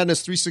 March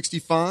Madness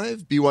 365,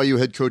 BYU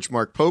head coach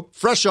Mark Pope,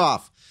 fresh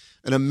off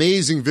an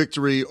amazing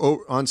victory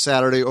on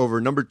Saturday over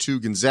number 2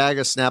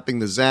 Gonzaga, snapping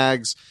the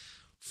Zags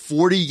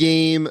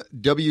 40-game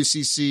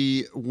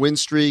WCC win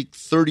streak,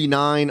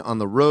 39 on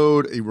the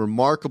road, a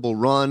remarkable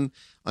run,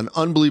 an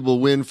unbelievable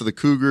win for the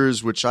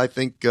Cougars, which I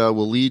think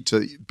will lead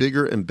to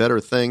bigger and better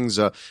things.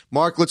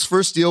 Mark, let's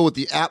first deal with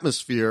the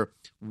atmosphere.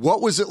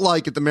 What was it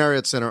like at the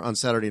Marriott Center on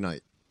Saturday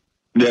night?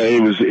 Yeah,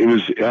 it was.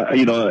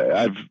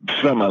 I've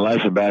spent my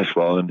life in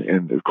basketball,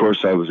 and of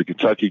course I was a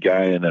Kentucky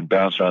guy, and then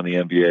bounced around the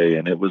NBA,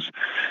 and it was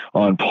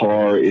on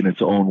par in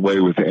its own way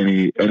with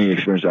any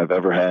experience I've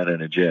ever had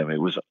in a gym.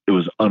 It was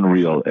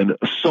unreal, and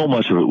so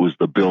much of it was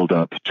the build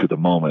up to the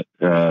moment.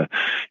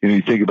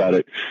 You think about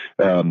it.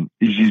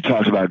 You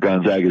talked about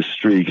Gonzaga's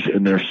streaks,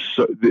 and this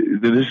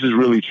is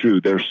really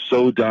true. They're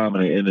so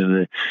dominant,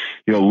 and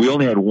we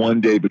only had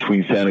one day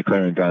between Santa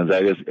Clara and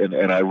Gonzaga,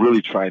 and I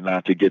really try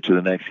not to get to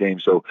the next game,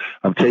 so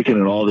I'm taking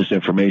in all this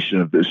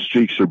information of the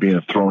streaks are being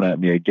thrown at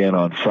me again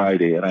on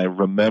Friday. And I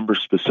remember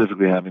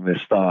specifically having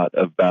this thought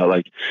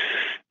about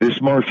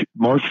this March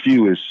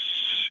Few is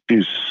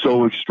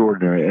so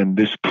extraordinary. And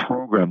this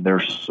program, they're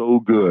so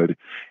good.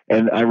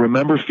 And I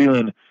remember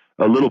feeling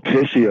a little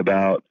pissy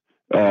about,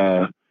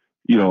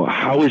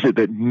 how is it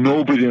that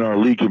nobody in our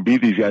league can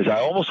beat these guys? I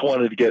almost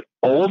wanted to get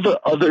all the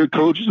other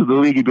coaches of the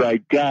league and be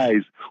like,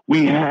 guys,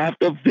 we have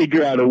to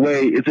figure out a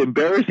way. It's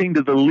embarrassing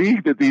to the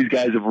league that these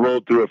guys have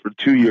rolled through it for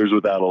 2 years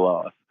without a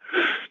loss.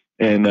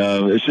 And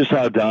it's just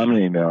how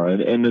dominating they are.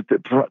 And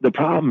the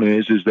problem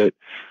is that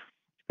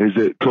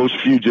Coach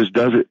Few just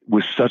does it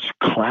with such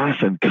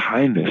class and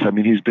kindness. I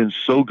mean, he's been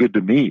so good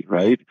to me,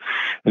 right?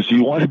 And so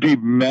you want to be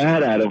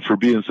mad at him for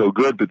being so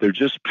good, but they're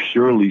just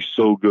purely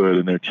so good,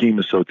 and their team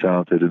is so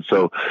talented. And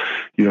so,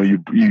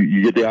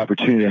 you get the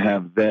opportunity to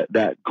have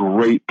that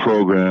great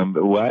program,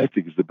 what I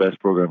think is the best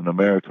program in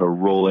America,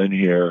 roll in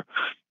here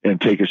and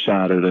take a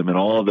shot at them, and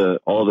all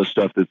the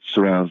stuff that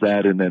surrounds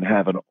that, and then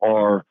have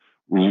our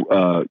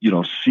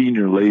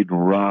senior laden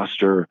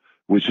roster,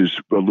 which is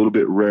a little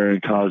bit rare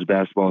in college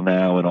basketball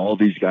now, and all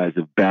these guys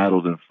have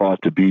battled and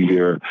fought to be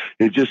here.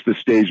 It's just the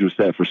stage was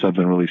set for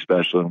something really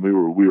special, and we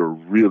were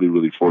really,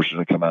 really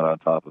fortunate to come out on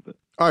top of it.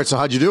 All right, so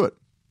how'd you do it?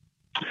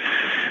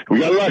 We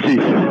got lucky.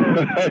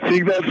 I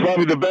think that's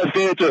probably the best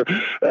answer.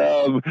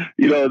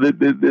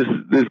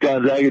 This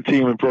Gonzaga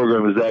team and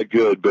program is that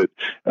good, but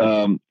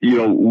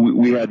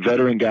we had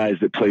veteran guys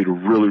that played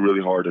really,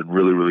 really hard and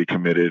really, really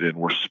committed, and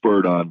were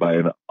spurred on by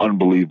an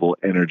unbelievable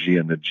energy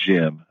in the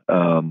gym.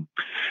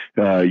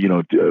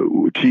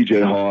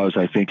 TJ Hawes,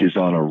 I think, is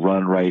on a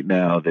run right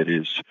now that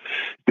is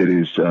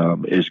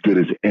as good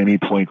as any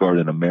point guard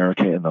in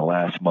America in the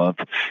last month,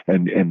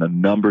 and the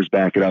numbers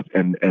back it up,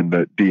 and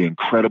the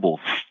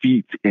incredible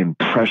feat in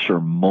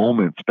pressure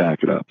moments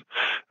back it up.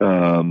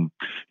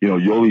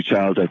 Yoli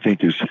Childs, I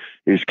think, is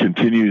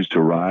continues to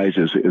rise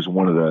as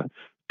one of the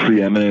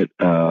preeminent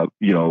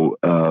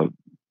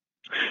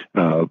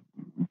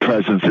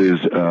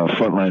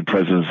frontline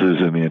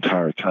presences in the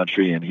entire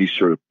country, and he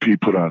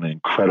put on an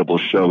incredible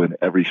show in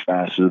every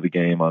facet of the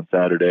game on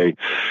Saturday.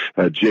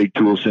 Jake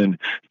Toulson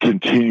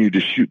continued to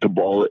shoot the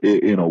ball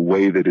in a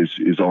way that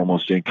is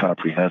almost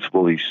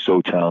incomprehensible. He's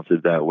so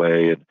talented that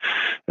way,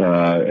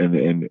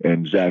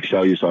 and Zach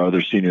Shalius, our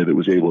other senior that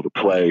was able to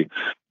play,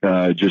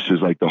 just as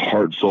the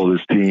heart and soul of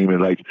this team.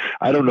 And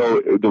I don't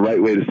know the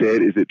right way to say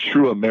it. Is it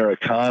true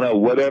Americana?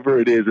 Whatever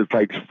it is, it's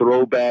like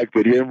throwback,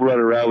 but him running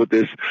around with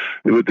this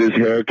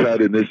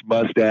haircut and this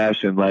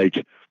mustache,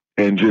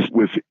 and just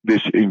with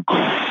this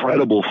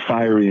incredible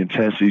fiery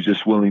intensity,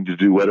 just willing to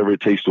do whatever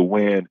it takes to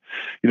win.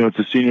 It's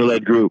a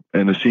senior-led group,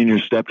 and the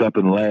seniors stepped up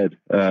and led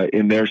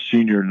in their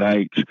senior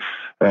night.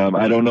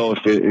 I don't know if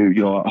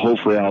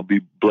hopefully I'll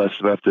be blessed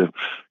enough to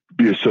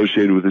be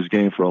associated with this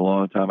game for a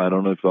long time. I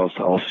don't know if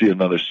I'll see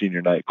another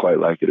senior night quite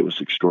like it. It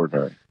was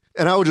extraordinary.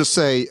 And I would just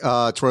say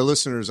to our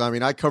listeners,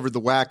 I covered the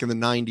WAC in the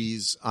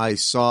 90s. I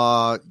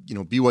saw,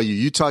 BYU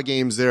Utah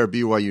games there,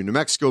 BYU New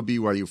Mexico,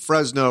 BYU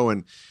Fresno,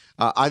 and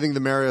I think the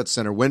Marriott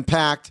Center, when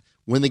packed,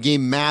 when the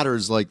game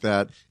matters like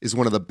that, is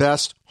one of the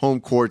best home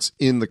courts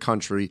in the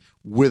country.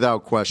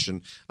 without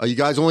question. You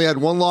guys only had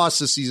one loss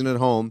this season at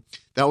home.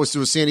 That was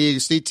to a San Diego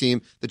State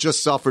team that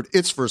just suffered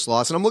its first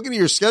loss. And I'm looking at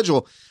your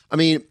schedule. I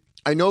mean,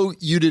 I know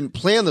you didn't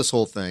plan this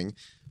whole thing,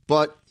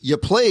 but you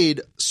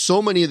played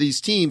so many of these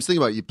teams. Think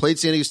about it. You played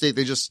San Diego State.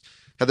 They just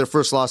had their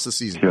first loss this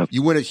season. Yep.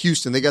 You win at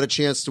Houston. They got a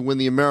chance to win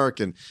the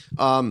American.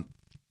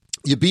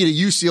 You beat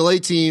a UCLA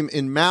team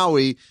in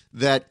Maui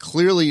that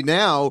clearly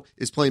now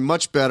is playing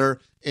much better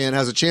and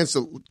has a chance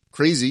to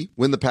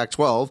win the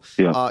Pac-12.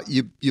 Yeah.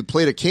 You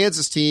played a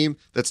Kansas team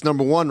that's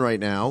number 1 right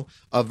now,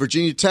 a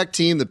Virginia Tech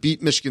team that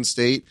beat Michigan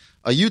State,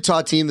 a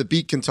Utah team that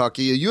beat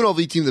Kentucky, a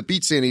UNLV team that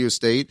beat San Diego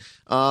State,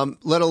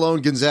 let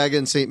alone Gonzaga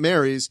and St.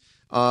 Mary's.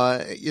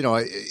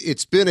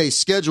 It's been a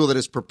schedule that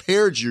has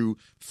prepared you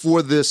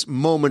for this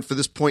moment, for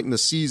this point in the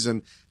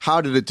season. How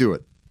did it do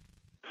it?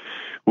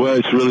 Well,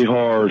 it's really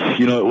hard.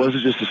 It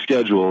wasn't just a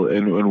schedule,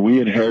 and we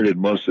inherited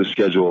most of the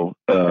schedule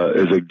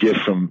as a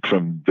gift from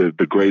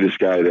the greatest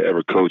guy to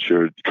ever coach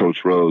here,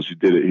 Coach Rose, who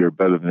did it here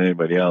better than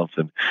anybody else.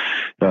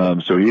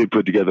 And so he had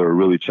put together a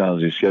really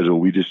challenging schedule.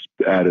 We just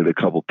added a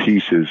couple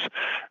pieces,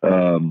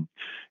 and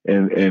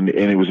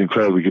it was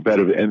incredibly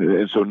competitive.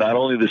 And so not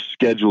only the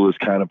schedule has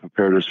kind of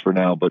prepared us for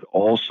now, but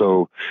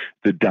also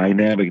the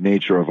dynamic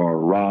nature of our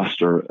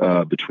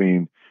roster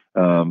between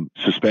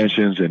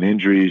suspensions and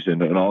injuries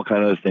and all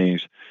kind of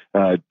things,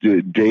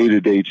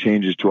 day-to-day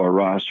changes to our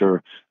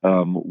roster.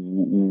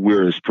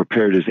 We're as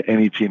prepared as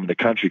any team in the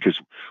country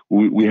because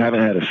we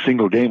haven't had a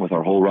single game with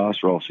our whole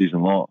roster all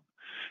season long.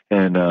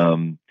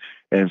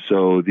 And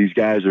so these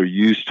guys are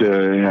used to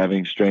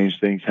having strange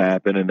things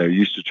happen, and they're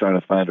used to trying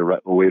to find a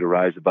way to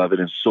rise above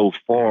it. And so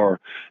far,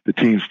 the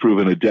team's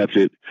proven adept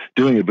at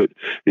doing it. But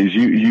as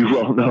you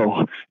well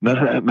know, none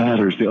of that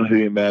matters. The only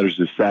thing that matters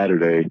is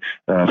Saturday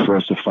for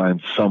us to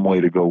find some way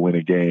to go win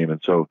a game.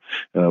 And so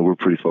we're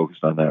pretty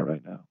focused on that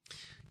right now.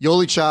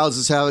 Yoli Childs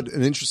has had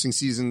an interesting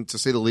season, to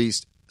say the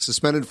least.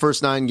 Suspended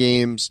first 9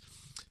 games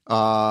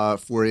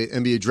for an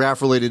NBA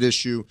draft-related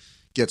issue,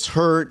 gets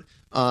hurt,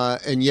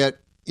 and yet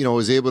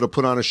is able to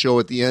put on a show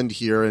at the end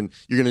here. And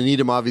you're going to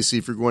need him, obviously,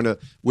 if you're going to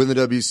win the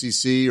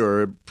WCC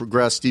or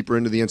progress deeper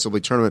into the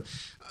NCAA tournament.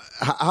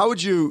 How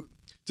would you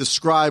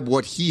describe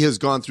what he has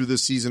gone through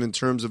this season in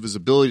terms of his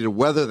ability to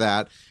weather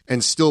that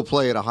and still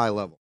play at a high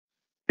level?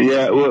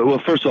 Yeah, well,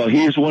 first of all,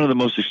 he is one of the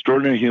most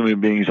extraordinary human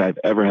beings I've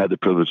ever had the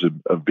privilege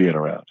of being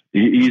around.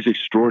 He's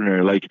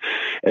extraordinary. Like,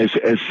 as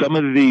some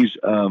of these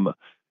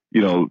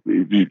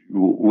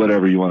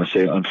whatever you want to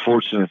say,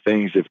 unfortunate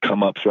things have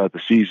come up throughout the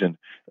season.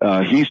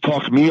 He's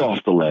talked me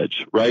off the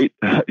ledge, right?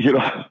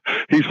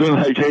 He's been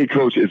like, "Hey,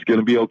 coach, it's going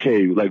to be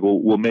okay. Like,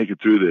 we'll make it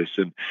through this."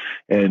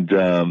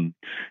 And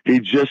he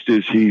just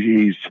is.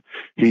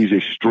 He's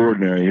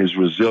extraordinary. His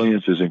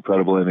resilience is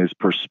incredible, and his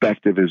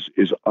perspective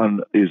is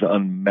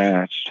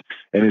unmatched.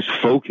 And his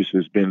focus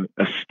has been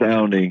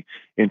astounding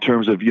in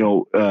terms of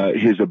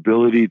his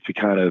ability to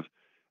kind of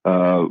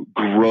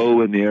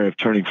grow in the area of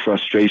turning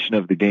frustration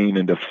of the game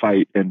into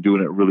fight and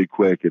doing it really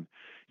quick. And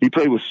he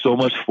played with so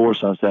much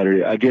force on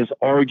Saturday against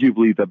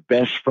arguably the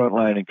best front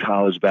line in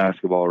college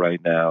basketball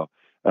right now.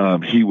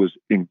 He was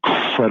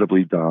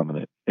incredibly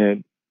dominant,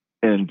 and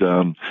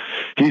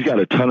he's got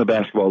a ton of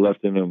basketball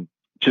left in him,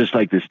 just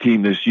like this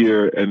team this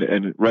year.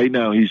 And right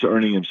now he's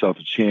earning himself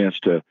a chance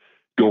to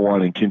go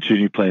on and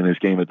continue playing this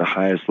game at the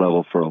highest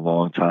level for a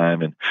long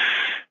time. And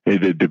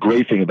the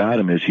great thing about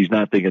him is he's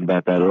not thinking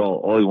about that at all.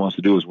 All he wants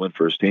to do is win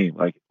for his team.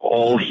 Like,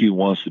 all he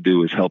wants to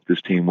do is help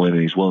this team win,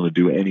 and he's willing to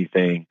do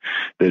anything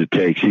that it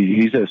takes.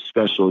 He's a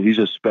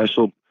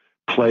special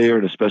player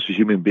and a special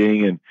human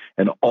being.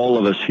 And all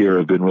of us here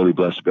have been really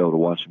blessed to be able to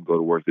watch him go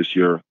to work this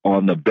year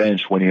on the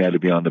bench when he had to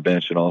be on the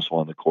bench and also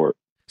on the court.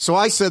 So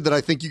I said that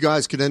I think you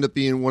guys could end up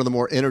being one of the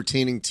more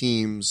entertaining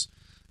teams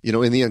in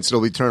the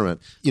NCAA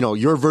tournament.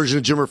 Your version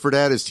of Jimmer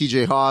Fredette is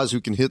TJ Haws, who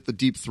can hit the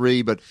deep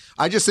three. But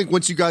I just think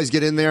once you guys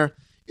get in there,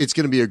 it's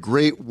going to be a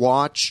great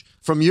watch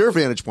from your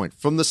vantage point,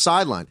 from the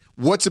sideline.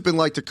 What's it been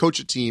like to coach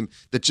a team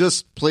that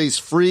just plays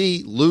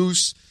free,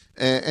 loose,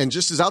 and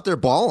just is out there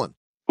balling?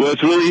 Well,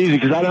 it's really easy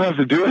because I don't have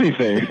to do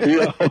anything.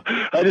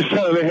 I just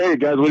tell them, "Hey,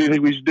 guys, what do you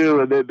think we should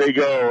do?" And then they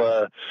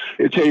go.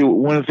 I tell you,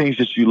 one of the things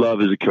that you love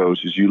as a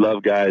coach is you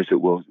love guys that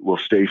will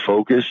stay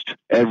focused.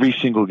 Every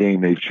single game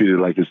they've treated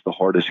like it's the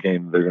hardest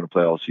game they're going to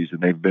play all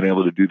season. They've been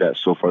able to do that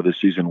so far this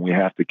season. We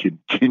have to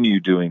continue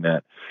doing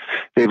that.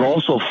 They've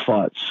also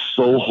fought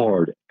so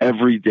hard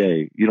every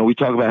day. We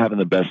talk about having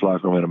the best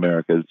locker room in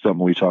America. It's something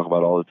we talk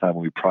about all the time,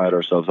 and we pride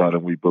ourselves on,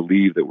 and we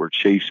believe that we're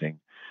chasing.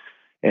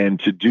 And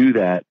to do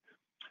that,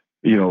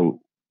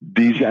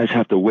 these guys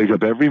have to wake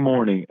up every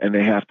morning and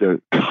they have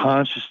to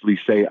consciously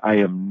say, "I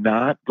am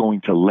not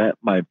going to let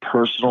my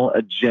personal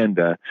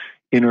agenda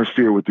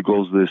interfere with the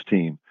goals of this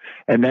team."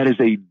 And that is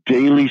a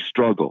daily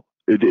struggle.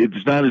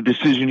 It's not a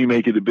decision you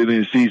make at the beginning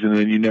of the season and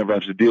then you never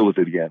have to deal with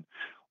it again.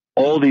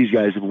 All these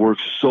guys have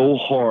worked so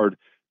hard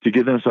to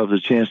give themselves a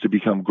chance to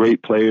become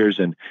great players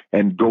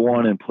and go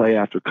on and play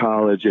after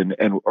college and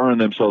earn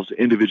themselves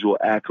individual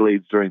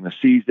accolades during the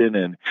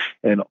season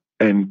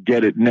and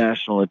get it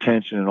national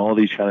attention and all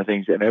these kind of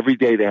things. And every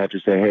day they have to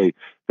say, hey,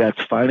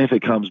 that's fine if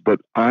it comes,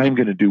 but I'm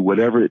going to do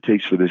whatever it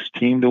takes for this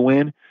team to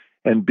win.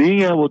 And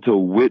being able to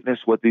witness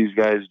what these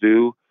guys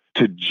do,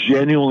 to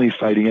genuinely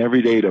fighting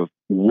every day to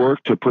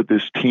work to put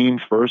this team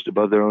first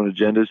above their own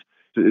agendas,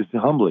 is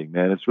humbling,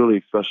 man. It's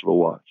really special to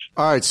watch.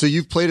 All right, so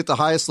you've played at the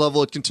highest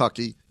level at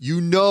Kentucky. You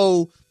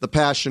know the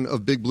passion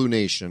of Big Blue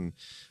Nation.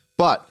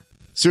 But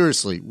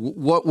seriously,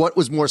 what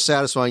was more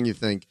satisfying, you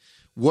think?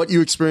 What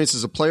you experienced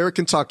as a player at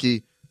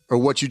Kentucky or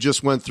what you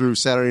just went through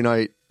Saturday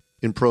night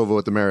in Provo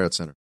at the Marriott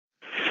Center?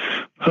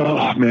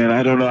 Oh man,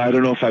 I don't know. I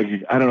don't know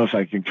if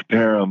I can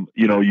compare them.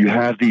 You know, you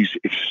have these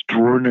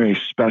extraordinary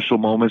special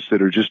moments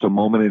that are just a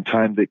moment in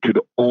time that could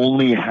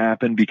only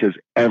happen because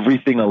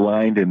everything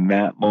aligned in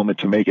that moment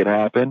to make it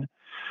happen.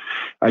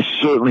 I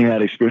certainly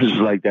had experiences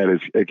like that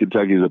at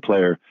Kentucky as a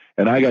player,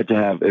 and I got to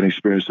have an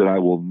experience that I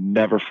will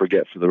never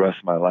forget for the rest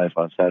of my life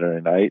on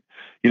Saturday night.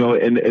 You know,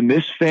 and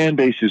this fan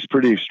base is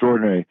pretty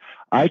extraordinary.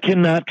 I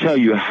cannot tell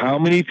you how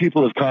many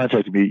people have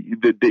contacted me,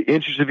 the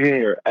interest of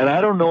here, and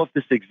I don't know if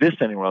this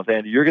exists anywhere else,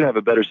 Andy. You're going to have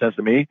a better sense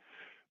than me.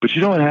 But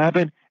you know what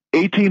happened?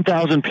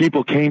 18,000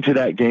 people came to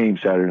that game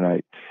Saturday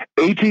night.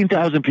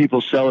 18,000 people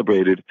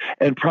celebrated,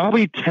 and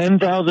probably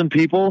 10,000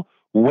 people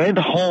went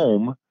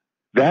home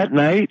that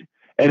night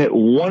and at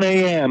 1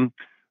 a.m.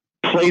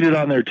 played it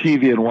on their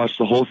TV and watched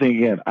the whole thing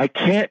again. I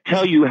can't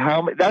tell you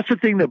how many. That's the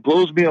thing that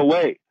blows me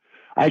away.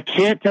 I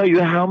can't tell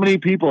you how many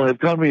people have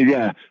come to me.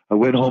 Yeah, I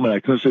went home and I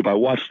couldn't sleep. I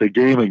watched the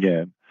game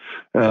again.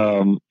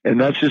 And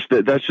that's just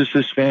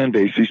this fan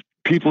base. These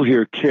people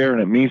here care,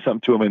 and it means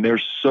something to them, and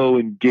they're so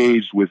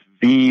engaged with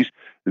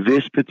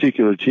this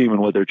particular team and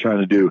what they're trying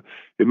to do.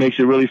 It makes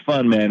it really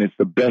fun, man. It's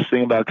the best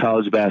thing about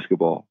college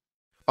basketball.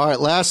 All right,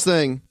 last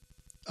thing.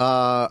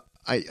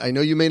 I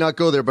know you may not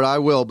go there, but I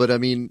will. But, I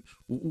mean,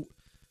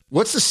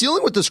 what's the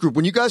ceiling with this group?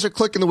 When you guys are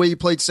clicking the way you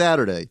played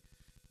Saturday,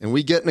 and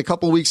we get in a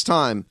couple of weeks'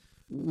 time,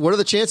 what are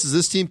the chances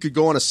this team could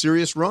go on a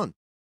serious run?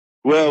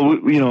 Well,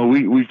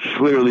 we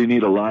clearly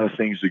need a lot of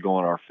things to go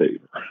in our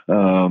favor.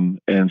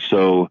 And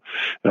so,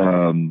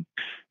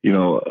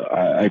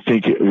 I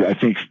think,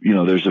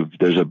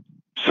 there's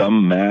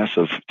some mass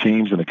of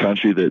teams in the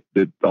country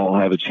that all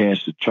have a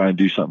chance to try and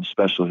do something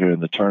special here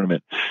in the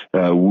tournament.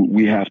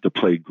 We have to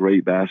play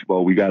great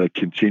basketball. We got to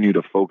continue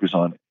to focus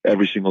on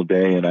every single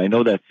day. And I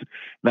know that's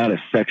not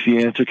a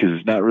sexy answer because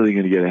it's not really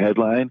going to get a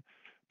headline,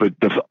 but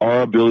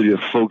our ability to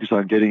focus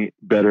on getting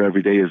better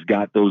every day has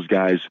got those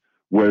guys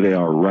where they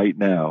are right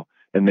now,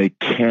 and they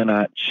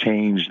cannot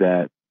change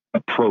that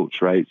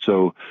approach, right?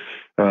 So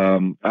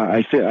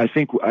I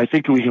think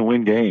we can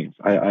win games.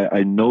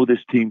 I know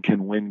this team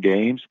can win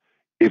games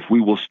if we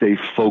will stay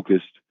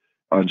focused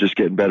on just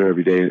getting better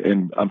every day.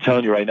 And I'm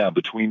telling you right now,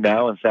 between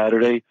now and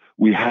Saturday,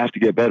 we have to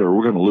get better.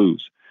 We're going to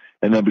lose.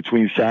 And then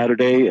between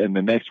Saturday and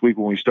the next week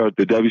when we start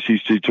the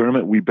WCC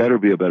tournament, we better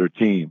be a better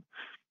team.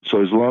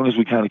 So as long as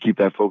we kind of keep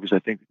that focus, I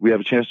think we have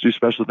a chance to do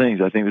special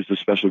things. I think this is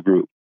a special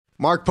group.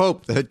 Mark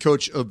Pope, the head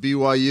coach of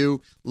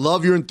BYU.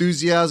 Love your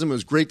enthusiasm. It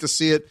was great to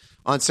see it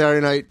on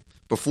Saturday night,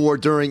 before,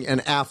 during,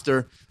 and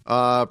after.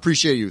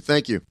 Appreciate you.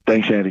 Thank you.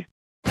 Thanks, Andy.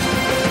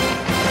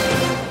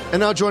 And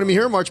now joining me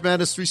here, March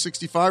Madness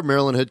 365,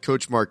 Maryland head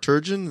coach Mark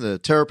Turgeon. The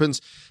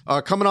Terrapins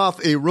coming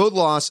off a road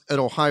loss at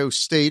Ohio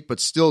State,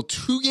 but still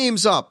 2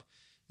 games up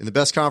in the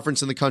best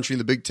conference in the country in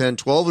the Big Ten,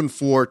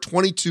 12-4,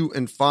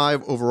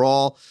 22-5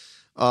 overall.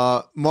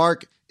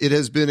 Mark, it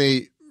has been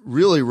a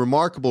really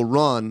remarkable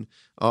run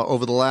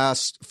over the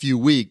last few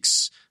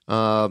weeks.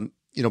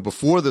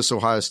 Before this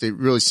Ohio State,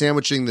 really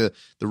sandwiching the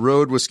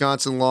road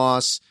Wisconsin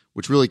loss,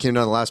 which really came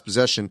down to the last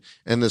possession,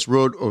 and this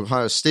road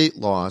Ohio State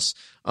loss.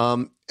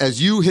 As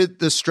you hit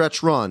this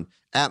stretch run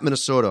at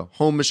Minnesota,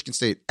 home Michigan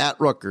State, at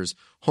Rutgers,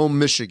 home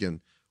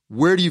Michigan,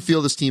 where do you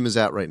feel this team is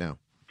at right now?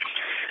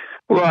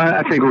 Well,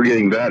 I think we're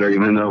getting better,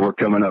 even though we're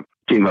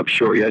came up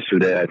short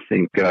yesterday. I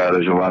think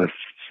there's a lot of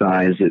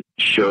signs that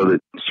show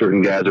that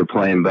certain guys are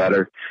playing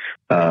better.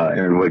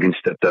 Aaron Wiggins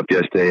stepped up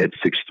yesterday at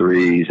 6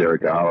 threes.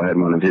 Eric Allen had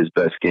one of his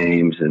best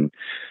games, and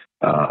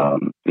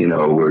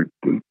we're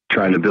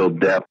trying to build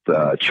depth.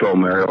 Cho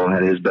Merrill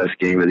had his best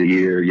game of the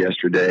year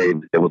yesterday,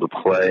 able to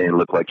play and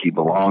look like he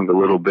belonged a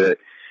little bit,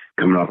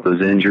 coming off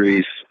those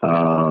injuries.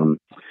 So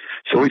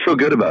we feel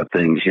good about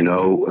things.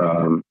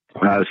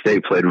 Ohio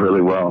State played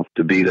really well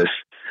to beat us,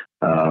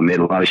 made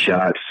a lot of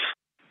shots.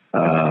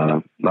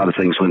 A lot of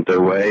things went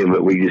their way,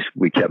 but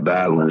we kept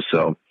battling.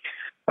 So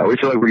we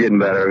feel like we're getting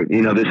better.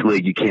 This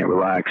league, you can't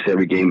relax.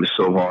 Every game is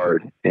so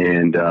hard.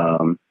 And,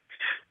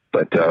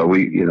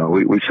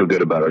 we feel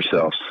good about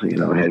ourselves,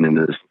 heading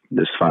into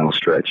this final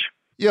stretch.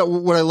 Yeah,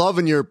 what I love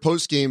in your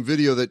post-game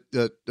video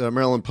that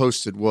Maryland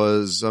posted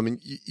was,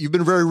 you've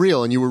been very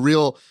real, and you were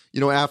real,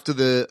 after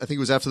I think it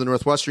was after the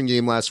Northwestern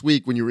game last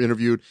week when you were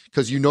interviewed,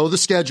 because you know the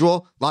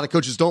schedule. A lot of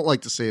coaches don't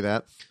like to say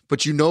that,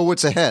 but you know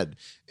what's ahead,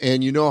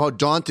 and you know how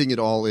daunting it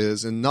all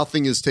is, and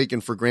nothing is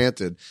taken for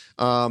granted.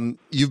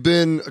 You've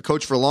been a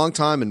coach for a long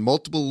time in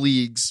multiple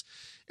leagues,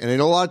 and I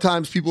know a lot of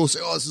times people will say,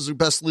 oh, this is the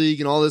best league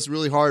and all this is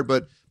really hard,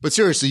 but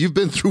seriously, you've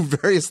been through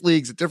various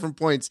leagues at different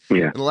points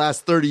in the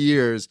last 30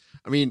 years.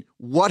 I mean,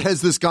 what has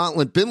this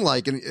gauntlet been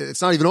like? And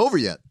it's not even over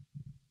yet.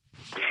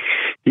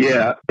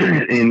 Yeah,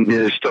 and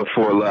there's still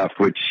 4 left,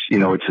 which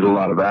is a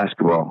lot of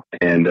basketball.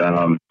 And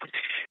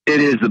it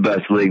is the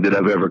best league that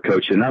I've ever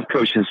coached in. I've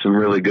coached in some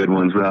really good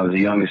ones when I was a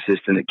young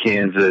assistant at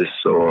Kansas,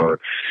 or,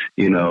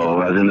 I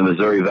was in the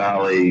Missouri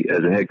Valley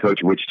as a head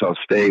coach at Wichita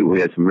State.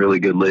 We had some really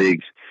good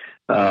leagues.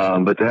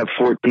 But to have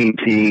 14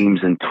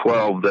 teams and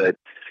 12 that,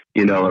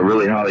 are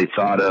really highly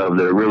thought of,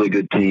 that are really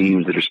good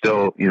teams, that are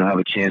still, have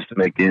a chance to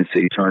make the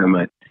NCAA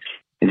tournament,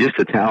 and just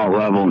the talent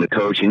level and the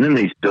coaching, and then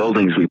these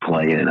buildings we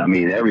play in. I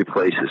mean, every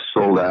place is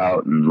sold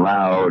out and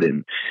loud,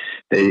 and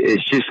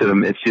it's just been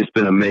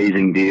an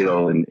amazing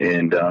deal. And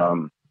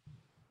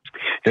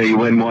you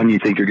win one, you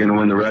think you're going to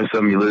win the rest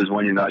of them. You lose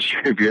one, you're not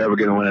sure if you're ever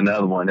going to win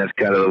another one. That's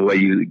kind of the way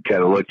you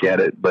kind of look at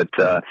it. But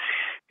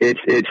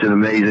it's an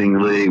amazing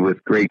league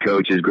with great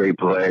coaches, great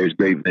players,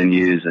 great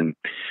venues, and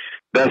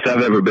best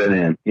I've ever been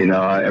in.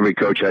 Every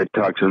coach I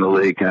talk to in the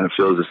league kind of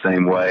feels the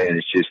same way,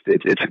 and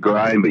it's a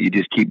grind, but you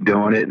just keep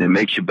doing it, and it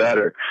makes you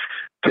better.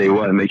 Tell you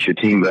what, it makes your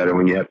team better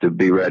when you have to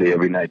be ready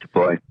every night to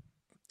play.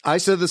 I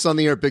said this on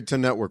the air at Big Ten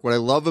Network. What I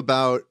love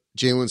about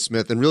Jalen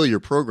Smith and really your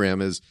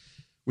program is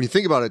when you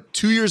think about it,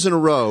 2 years in a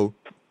row,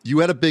 you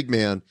had a big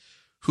man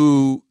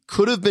who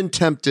could have been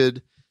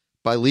tempted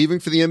by leaving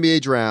for the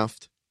NBA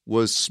draft,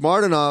 was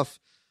smart enough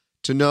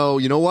to know,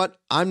 you know what,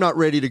 I'm not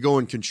ready to go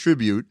and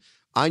contribute.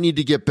 I need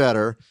to get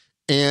better.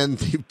 And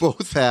they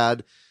both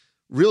had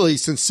really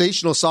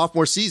sensational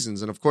sophomore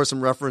seasons. And of course,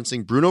 I'm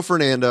referencing Bruno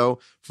Fernando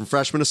from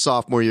freshman to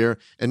sophomore year,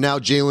 and now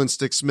Jalen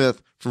Stick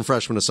Smith from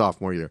freshman to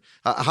sophomore year.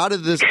 How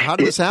did this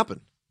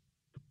happen?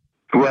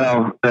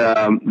 Well,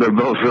 they're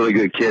both really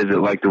good kids that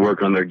like to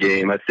work on their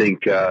game. I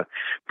think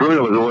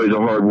Bruno was always a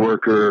hard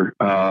worker,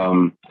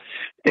 and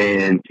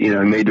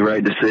made the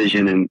right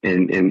decision,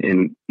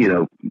 and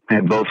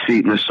had both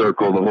feet in the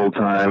circle the whole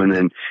time, and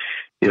then.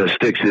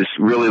 Sticks has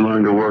really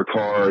learned to work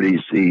hard.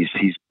 He's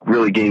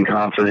really gained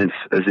confidence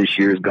as this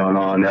year has gone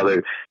on. Now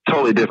they're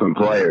totally different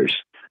players.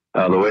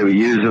 The way we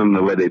use them,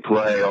 the way they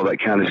play, all that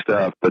kind of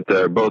stuff. But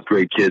they're both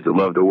great kids that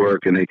love to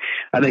work. And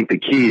I think the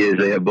key is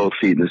they have both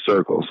feet in the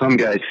circle. Some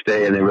guys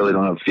stay and they really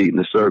don't have feet in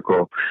the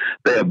circle.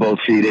 They have both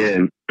feet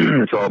in.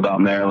 It's all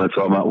about Maryland. It's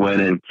all about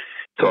winning.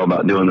 It's all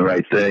about doing the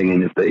right thing.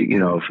 And if they,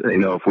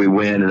 if we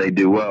win and they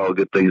do well,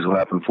 good things will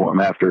happen for them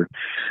after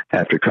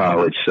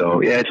college.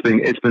 So yeah, it's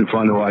been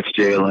fun to watch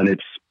Jalen.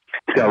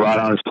 He's got a lot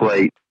on his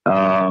plate,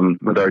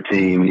 with our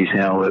team. He's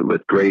handled it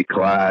with great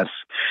class,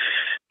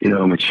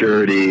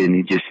 maturity.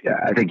 And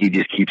I think he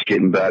just keeps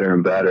getting better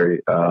and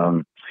better,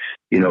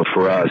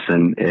 for us.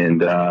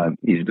 And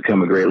he's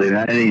become a great leader,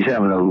 and he's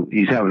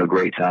having a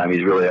great time.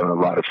 He's really having a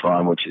lot of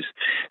fun, which is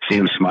see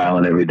him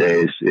smiling every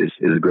day is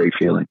a great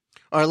feeling.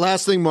 All right,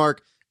 last thing,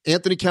 Mark.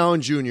 Anthony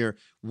Cowan Jr.,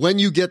 when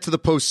you get to the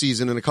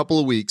postseason in a couple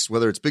of weeks,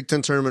 whether it's Big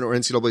Ten tournament or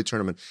NCAA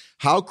tournament,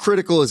 how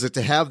critical is it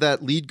to have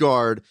that lead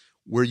guard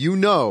where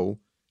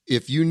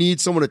if you need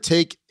someone to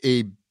take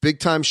a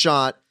big-time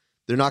shot,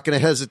 they're not going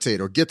to hesitate,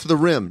 or get to the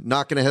rim,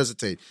 not going to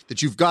hesitate,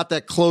 that you've got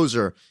that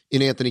closer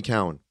in Anthony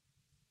Cowan?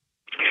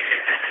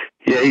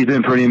 Yeah, he's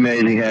been pretty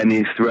amazing, hasn't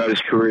he, throughout his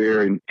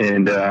career, and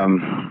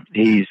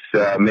he's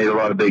made a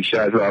lot of big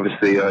shots.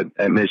 Obviously,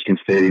 at Michigan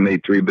State, he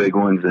made 3 big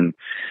ones, and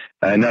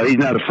no, he's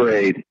not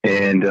afraid.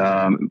 And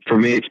for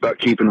me, it's about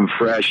keeping him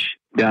fresh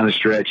down the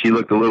stretch. He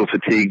looked a little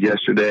fatigued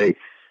yesterday.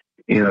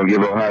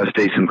 Give Ohio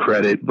State some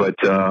credit, but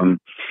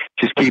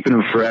just keeping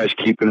him fresh,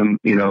 keeping him,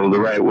 the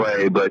right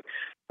way. But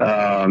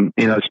and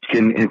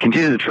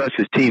continue to trust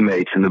his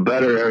teammates. And the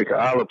better Eric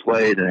Ala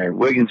plays, and Aaron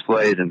Wiggins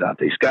plays, and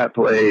Dante Scott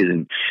plays,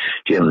 and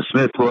Jalen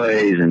Smith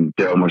plays, and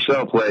Daryl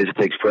Marcel plays, it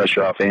takes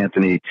pressure off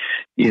Anthony,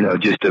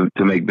 just to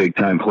make big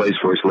time plays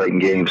for us late in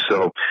games.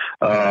 So,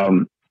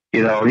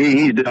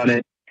 he's done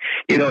it.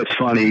 It's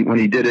funny when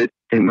he did it,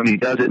 and when he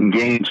does it in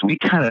games, we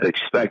kind of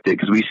expect it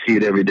because we see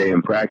it every day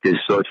in practice.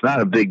 So it's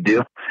not a big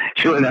deal.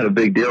 It's really not a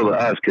big deal to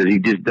us because he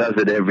just does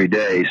it every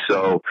day.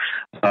 So,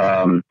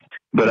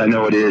 but I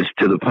know it is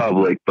to the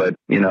public, but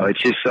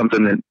it's just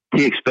something that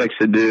he expects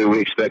to do. We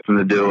expect him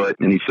to do it,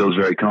 and he feels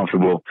very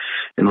comfortable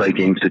in late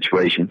game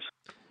situations.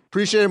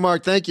 Appreciate it,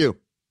 Mark. Thank you.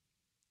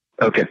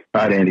 Okay.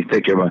 All right, Andy.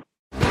 Take care, bud.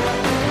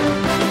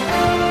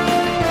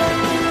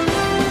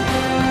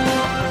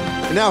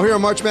 And now here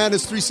on March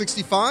Madness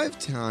 365,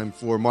 time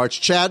for March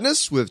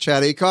Chadness with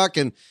Chad Aycock.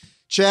 And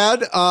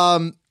Chad,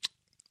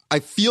 I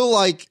feel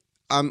like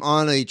I'm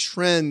on a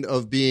trend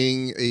of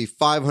being a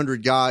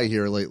 500 guy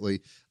here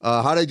lately.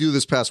 How did I do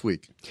this past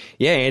week?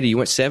 Yeah, Andy, you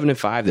went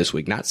 7-5 this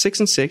week. Not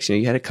 6-6.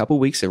 You had a couple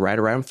weeks at right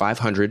around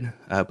 500,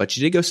 but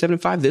you did go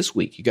 7-5 this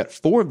week. You got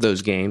 4 of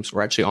those games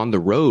were actually on the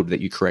road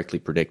that you correctly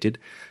predicted.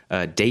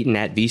 Dayton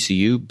at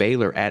VCU,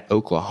 Baylor at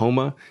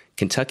Oklahoma,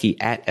 Kentucky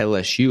at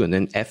LSU, and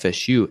then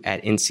FSU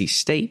at NC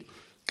State.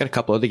 Got a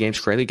couple other games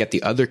correctly. Got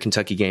the other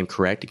Kentucky game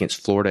correct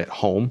against Florida at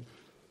home,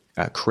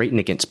 Creighton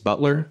against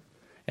Butler,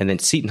 and then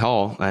Seton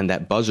Hall and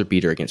that buzzer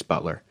beater against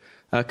Butler.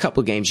 A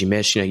couple of games you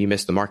missed. You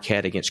missed the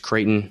Marquette against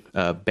Creighton,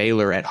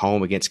 Baylor at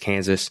home against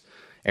Kansas,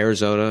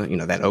 Arizona,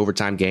 that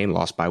overtime game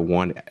lost by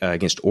 1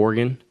 against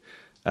Oregon,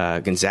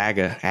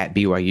 Gonzaga at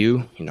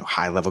BYU,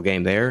 high-level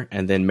game there,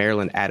 and then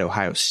Maryland at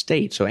Ohio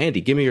State. So,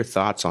 Andy, give me your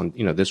thoughts on,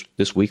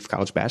 this week of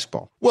college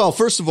basketball. Well,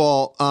 first of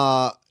all,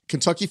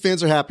 Kentucky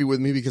fans are happy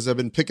with me because I've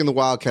been picking the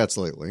Wildcats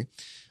lately.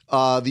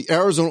 The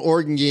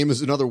Arizona-Oregon game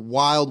is another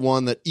wild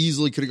one that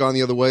easily could have gone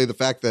the other way. The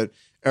fact that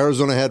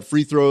Arizona had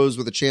free throws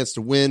with a chance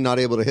to win, not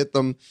able to hit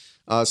them.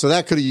 So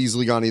that could have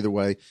easily gone either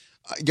way.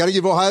 Got to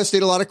give Ohio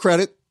State a lot of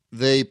credit.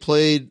 They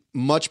played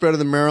much better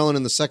than Maryland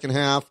in the second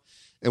half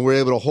and were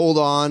able to hold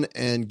on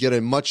and get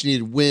a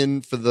much-needed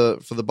win for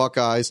the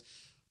Buckeyes.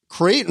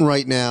 Creighton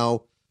right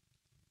now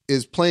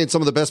is playing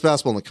some of the best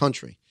basketball in the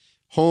country,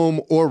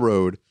 home or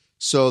road,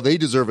 so they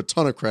deserve a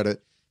ton of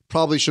credit.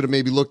 Probably should have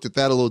maybe looked at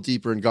that a little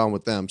deeper and gone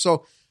with them.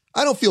 So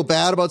I don't feel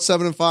bad about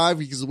 7-5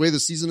 because the way the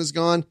season has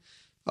gone,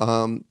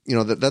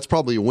 that's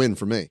probably a win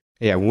for me.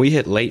 Yeah, when we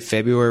hit late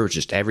February,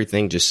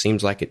 everything just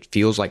seems like it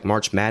feels like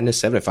March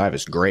Madness. 7-5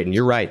 is great, and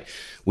you're right.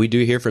 We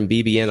do hear from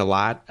BBN a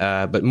lot,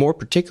 but more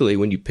particularly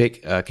when you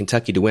pick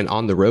Kentucky to win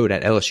on the road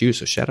at LSU.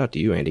 So shout out to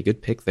you, Andy.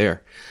 Good pick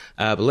there.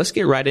 But let's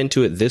get right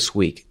into it this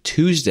week.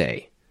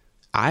 Tuesday,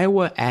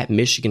 Iowa at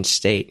Michigan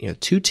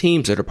State. 2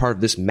 teams that are part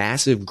of this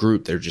massive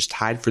group that are just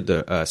tied for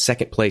the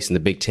second place in the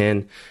Big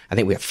Ten. I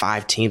think we have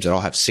 5 teams that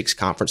all have 6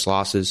 conference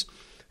losses.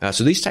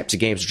 So these types of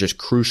games are just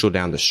crucial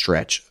down the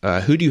stretch.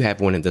 Who do you have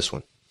winning this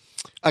one?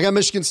 I got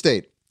Michigan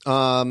State.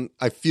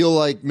 I feel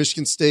like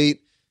Michigan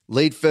State,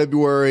 late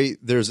February,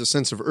 there's a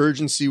sense of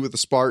urgency with the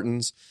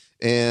Spartans,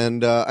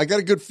 and I got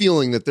a good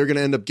feeling that they're going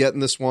to end up getting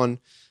this one.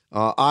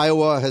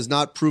 Iowa has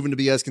not proven to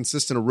be as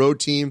consistent a road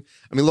team.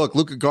 I mean, look,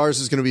 Luka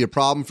Garza is going to be a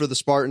problem for the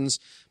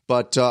Spartans,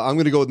 but I'm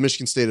going to go with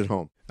Michigan State at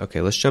home.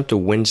 Okay, let's jump to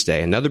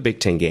Wednesday, another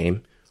Big Ten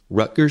game.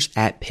 Rutgers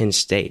at Penn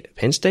State.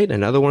 Penn State,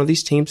 another one of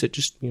these teams that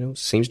just,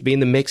 seems to be in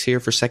the mix here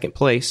for second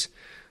place.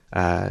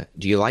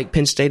 Do you like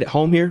Penn State at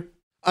home here?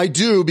 I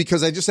do,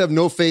 because I just have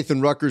no faith in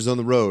Rutgers on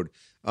the road.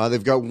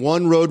 They've got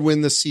 1 road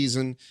win this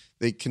season.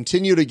 They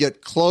continue to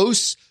get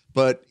close,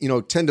 but,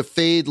 tend to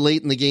fade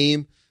late in the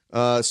game.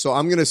 So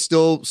I'm going to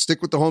still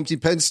stick with the home team.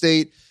 Penn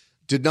State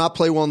did not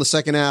play well in the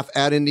second half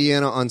at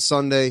Indiana on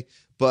Sunday,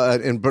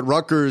 but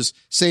Rutgers,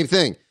 same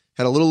thing.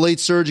 Had a little late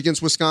surge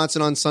against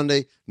Wisconsin on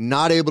Sunday.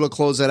 Not able to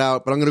close that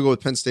out, but I'm going to go with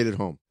Penn State at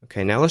home.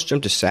 Okay, now let's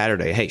jump to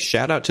Saturday. Hey,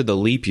 shout out to the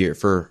leap year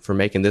for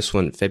making this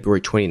one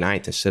February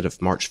 29th instead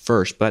of March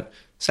 1st. But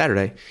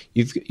Saturday,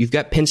 you've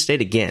got Penn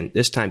State again.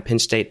 This time, Penn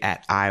State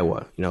at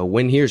Iowa. A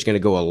win here is going to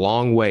go a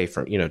long way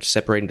from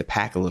separating the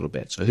pack a little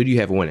bit. So who do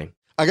you have winning?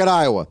 I got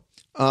Iowa.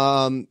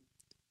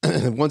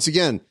 Once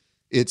again,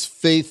 it's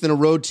faith in a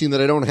road team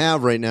that I don't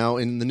have right now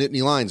in the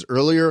Nittany Lions.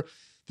 Earlier,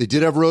 they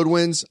did have road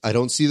wins. I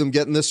don't see them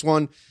getting this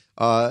one.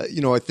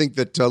 I think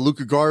that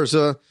Luka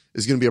Garza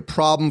is going to be a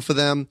problem for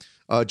them.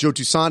 Joe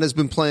Toussaint has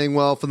been playing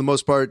well for the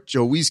most part.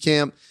 Joe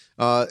Wieskamp.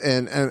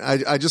 And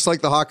I just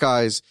like the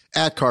Hawkeyes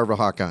at Carver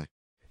Hawkeye.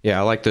 Yeah,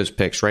 I like those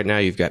picks. Right now,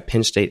 you've got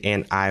Penn State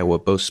and Iowa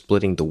both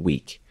splitting the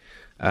week.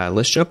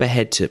 Let's jump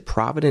ahead to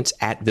Providence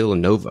at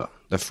Villanova.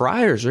 The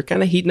Friars are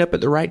kind of heating up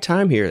at the right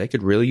time here. They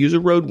could really use a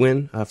road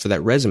win for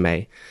that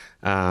resume.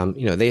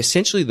 They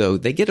essentially, though,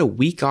 they get a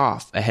week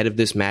off ahead of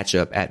this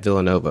matchup at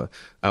Villanova,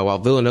 while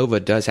Villanova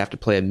does have to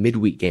play a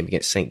midweek game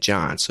against St.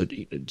 John. So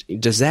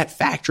does that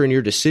factor in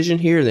your decision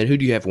here? And then who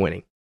do you have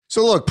winning?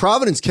 So look,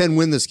 Providence can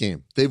win this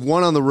game. They've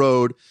won on the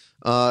road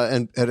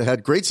and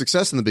had great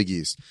success in the Big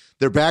East.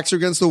 Their backs are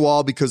against the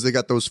wall because they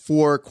got those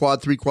 4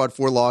 quad 3, quad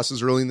 4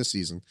 losses early in the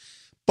season.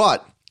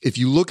 But if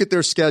you look at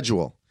their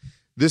schedule,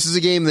 this is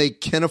a game they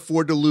can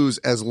afford to lose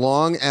as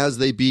long as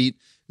they beat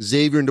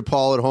Xavier and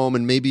DePaul at home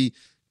and maybe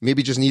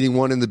just needing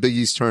one in the Big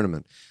East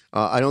tournament.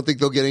 I don't think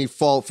they'll get any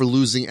fault for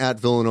losing at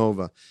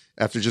Villanova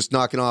after just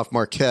knocking off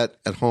Marquette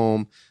at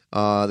home.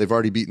 They've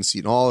already beaten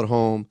Seton Hall at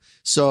home.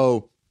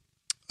 So,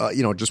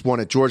 just won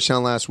at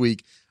Georgetown last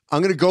week.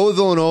 I'm going to go with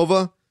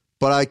Villanova,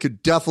 but I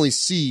could definitely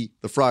see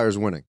the Friars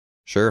winning.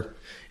 Sure.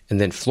 And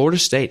then Florida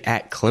State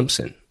at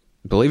Clemson.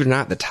 Believe it or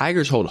not, the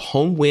Tigers hold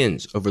home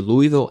wins over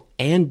Louisville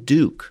and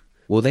Duke.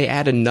 Will they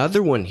add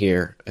another one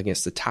here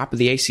against the top of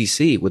the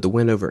ACC with a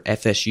win over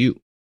FSU?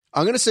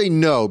 I'm going to say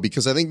no,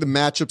 because I think the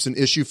matchup's an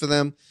issue for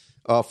them.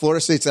 Florida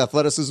State's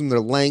athleticism,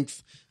 their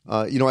length,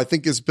 I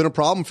think has been a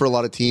problem for a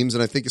lot of teams,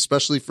 and I think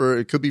especially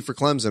it could be for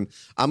Clemson.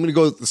 I'm going to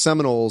go with the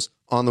Seminoles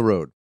on the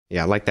road.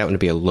 Yeah, I like that one to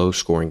be a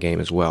low-scoring game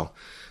as well.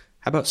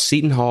 How about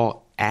Seton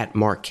Hall at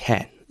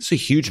Marquette? It's a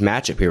huge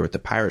matchup here with the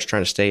Pirates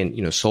trying to stay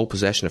in, sole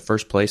possession of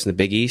first place in the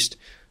Big East.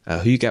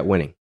 Who you got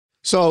winning?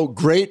 So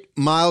great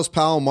Miles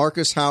Powell,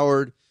 Marcus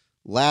Howard,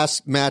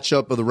 last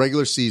matchup of the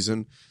regular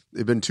season.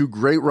 They've been two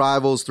great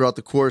rivals throughout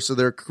the course of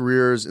their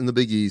careers in the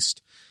Big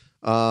East.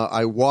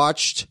 I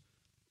watched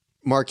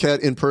Marquette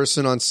in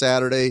person on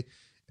Saturday,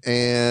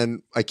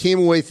 and I came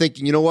away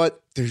thinking, you know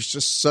what? There's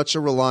just such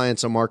a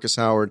reliance on Marcus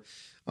Howard.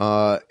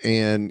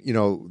 And,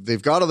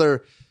 they've got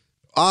other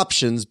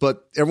options,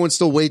 but everyone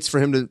still waits for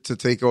him to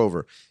take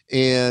over.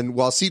 And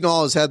while Seton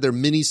Hall has had their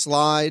mini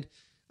slide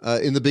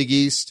in the Big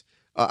East,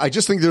 I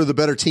just think they're the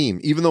better team.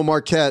 Even though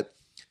Marquette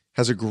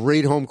has a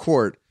great home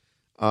court,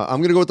 I'm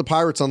going to go with the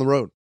Pirates on the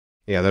road.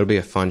 Yeah, that'll be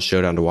a fun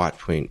showdown to watch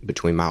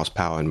between Miles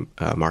Powell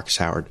and Marcus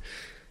Howard.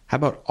 How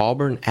about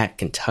Auburn at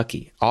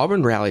Kentucky?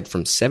 Auburn rallied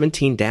from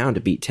 17 down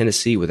to beat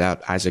Tennessee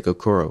without Isaac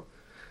Okoro.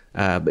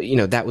 But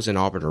that was in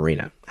Auburn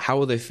Arena. How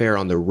will they fare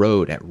on the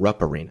road at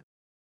Rupp Arena?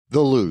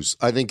 They'll lose.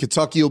 I think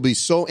Kentucky will be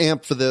so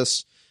amped for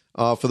this,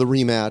 for the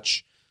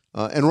rematch.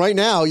 And right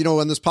now,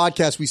 on this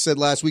podcast, we said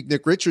last week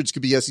Nick Richards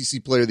could be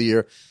SEC Player of the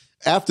Year.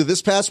 After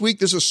this past week,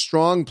 there's a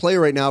strong play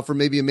right now for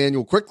maybe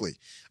Emmanuel Quickly.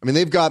 I mean,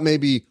 they've got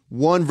maybe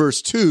 1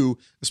 versus 2,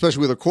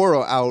 especially with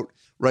Okoro out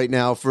right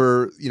now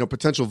for,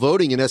 potential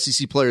voting in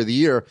SEC Player of the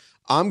Year.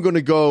 I'm going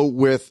to go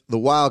with the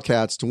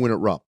Wildcats to win at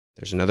Rupp.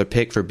 There's another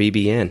pick for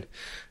BBN.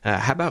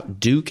 How about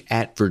Duke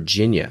at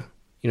Virginia?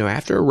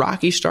 After a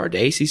rocky start to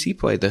ACC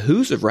play, the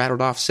Hoos have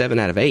rattled off 7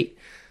 out of 8.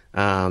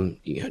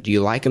 Do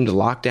you like them to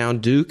lock down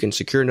Duke and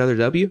secure another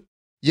W?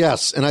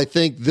 Yes, and I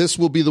think this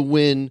will be the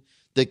win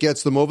that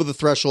gets them over the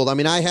threshold. I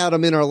mean, I had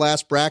them in our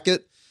last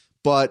bracket,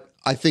 but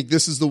I think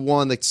this is the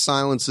one that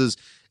silences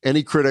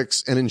any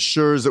critics and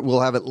ensures that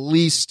we'll have at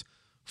least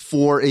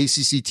 4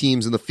 ACC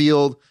teams in the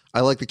field.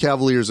 I like the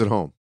Cavaliers at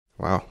home.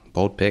 Wow,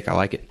 bold pick. I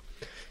like it.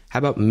 How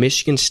about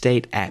Michigan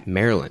State at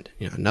Maryland?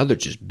 Another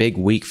just big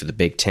week for the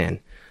Big Ten.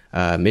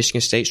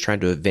 Michigan State's trying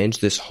to avenge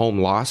this home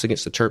loss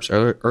against the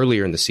Terps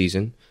earlier in the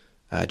season.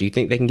 Do you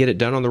think they can get it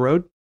done on the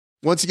road?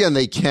 Once again,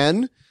 they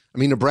can. I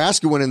mean,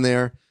 Nebraska went in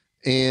there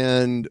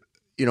and,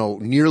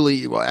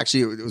 nearly, well,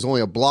 actually, it was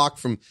only a block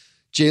from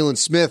Jalen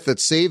Smith that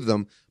saved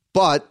them.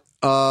 But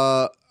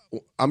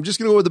I'm just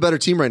going to go with the better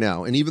team right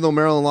now. And even though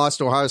Maryland lost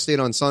to Ohio State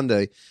on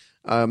Sunday,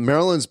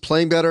 Maryland's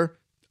playing better.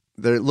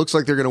 It looks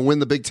like they're going to win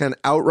the Big Ten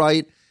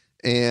outright.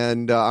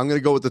 And I'm going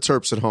to go with the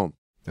Terps at home.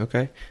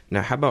 Okay.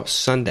 Now, how about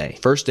Sunday,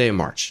 first day of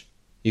March?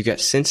 You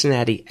got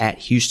Cincinnati at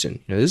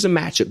Houston. This is a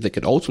matchup that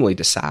could ultimately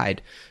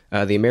decide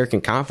the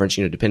American Conference,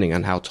 depending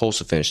on how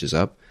Tulsa finishes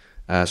up.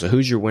 So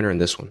who's your winner in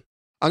this one?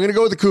 I'm going to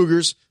go with the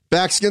Cougars.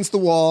 Backs against the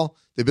wall.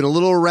 They've been a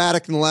little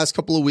erratic in the last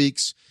couple of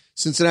weeks.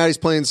 Cincinnati's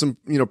playing some,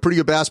 pretty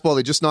good basketball.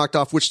 They just knocked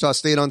off Wichita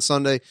State on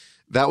Sunday.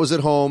 That was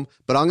at home.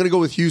 But I'm going to go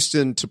with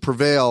Houston to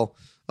prevail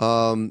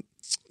down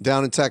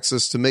in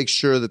Texas to make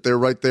sure that they're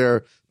right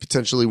there,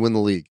 potentially win the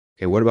league.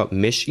 Okay, what about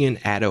Michigan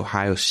at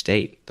Ohio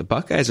State? The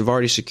Buckeyes have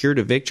already secured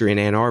a victory in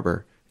Ann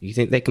Arbor. Do you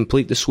think they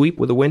complete the sweep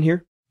with a win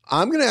here?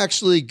 I'm going to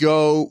actually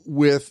go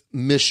with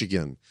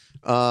Michigan.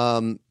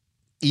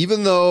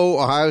 Even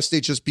though Ohio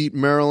State just beat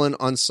Maryland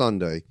on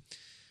Sunday,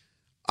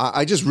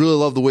 I just really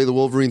love the way the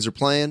Wolverines are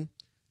playing.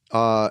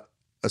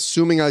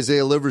 Assuming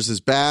Isaiah Livers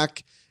is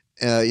back,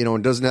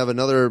 and doesn't have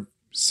another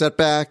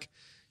setback,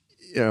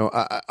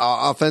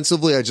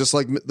 offensively, I just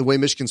like the way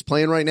Michigan's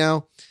playing right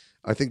now.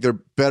 I think they're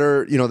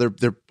better.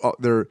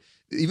 They're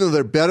even though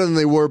they're better than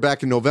they were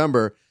back in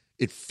November,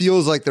 it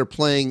feels like they're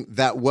playing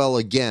that well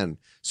again.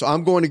 So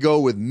I'm going to go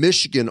with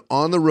Michigan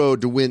on the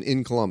road to win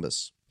in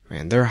Columbus.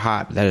 Man, they're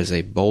hot. That is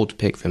a bold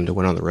pick for them to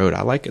win on the road.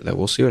 I like it, though.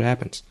 We'll see what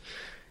happens.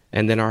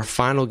 And then our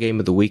final game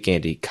of the week,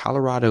 Andy,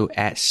 Colorado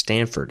at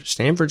Stanford.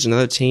 Stanford's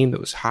another team that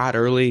was hot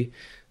early,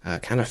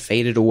 kind of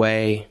faded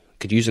away,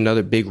 could use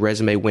another big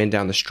resume win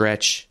down the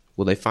stretch.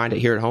 Will they find it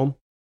here at home?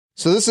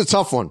 So this is a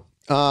tough one.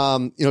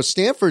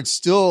 Stanford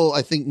still,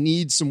 I think,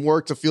 needs some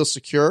work to feel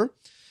secure.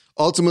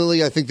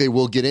 Ultimately, I think they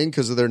will get in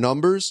because of their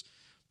numbers.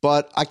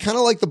 But I kind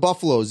of like the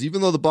Buffaloes, even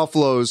though the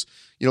Buffaloes,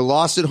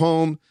 lost at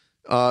home,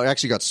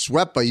 actually got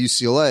swept by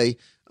UCLA.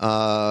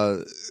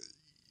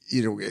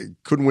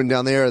 Couldn't win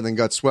down there and then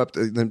got swept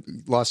and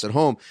then lost at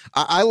home.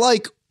 I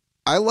like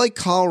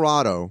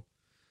Colorado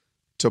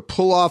to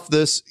pull off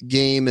this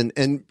game.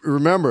 And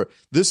remember,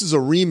 this is a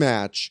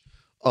rematch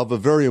of a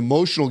very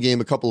emotional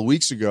game a couple of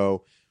weeks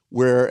ago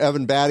where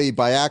Evan Batty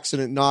by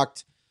accident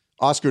knocked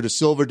Oscar Da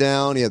Silva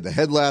down. He had the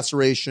head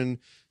laceration.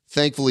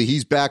 Thankfully,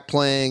 he's back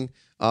playing.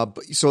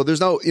 So there's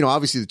no,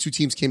 obviously the two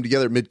teams came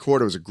together at midcourt.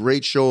 It was a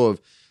great show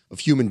of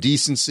human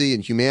decency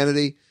and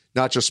humanity,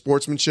 not just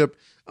sportsmanship.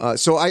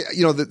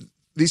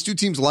 These two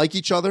teams like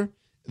each other.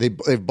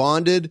 They've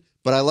bonded,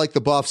 but I like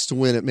the Buffs to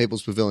win at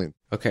Maples Pavilion.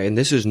 Okay, and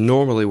this is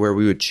normally where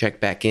we would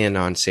check back in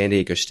on San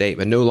Diego State,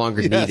 but no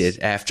longer needed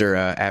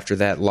after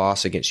that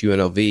loss against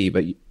UNLV.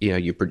 But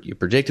you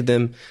predicted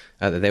them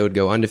that they would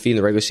go undefeated in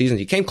the regular season.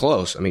 You came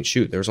close. I mean,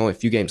 shoot, there was only a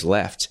few games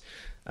left.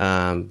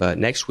 But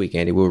next week,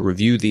 Andy, we'll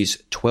review these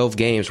 12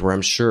 games where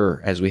I'm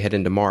sure as we head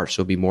into March,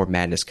 there'll be more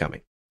madness coming.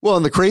 Well,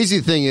 and the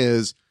crazy thing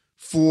is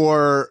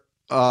for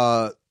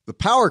the The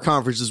power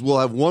conferences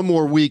will have one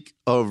more week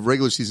of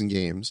regular season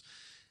games.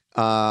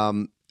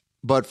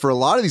 But for a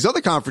lot of these other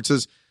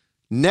conferences,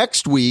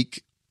 next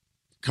week,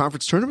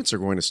 conference tournaments are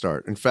going to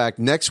start. In fact,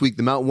 next week,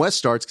 the Mountain West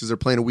starts because they're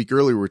playing a week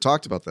earlier. We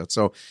talked about that.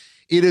 So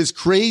it is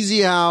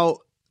crazy how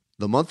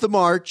the month of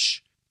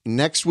March,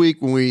 next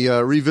week, when we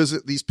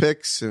revisit these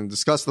picks and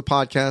discuss the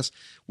podcast,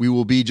 we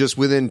will be just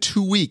within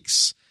 2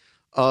 weeks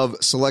of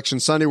Selection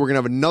Sunday. We're going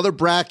to have another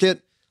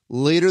bracket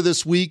later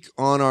this week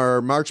on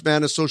our March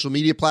Madness social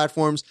media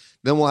platforms.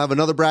 Then we'll have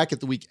another bracket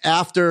the week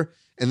after,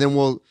 and then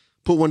we'll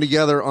put one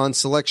together on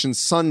Selection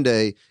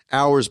Sunday,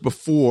 hours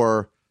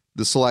before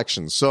the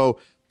selection. So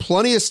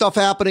plenty of stuff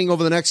happening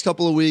over the next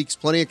couple of weeks,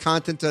 plenty of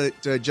content to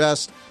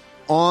digest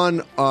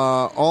on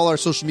all our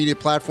social media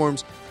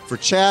platforms. For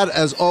Chad,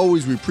 as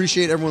always, we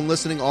appreciate everyone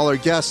listening, all our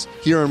guests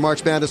here on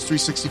March Madness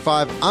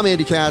 365. I'm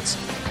Andy Katz.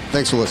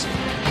 Thanks for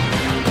listening.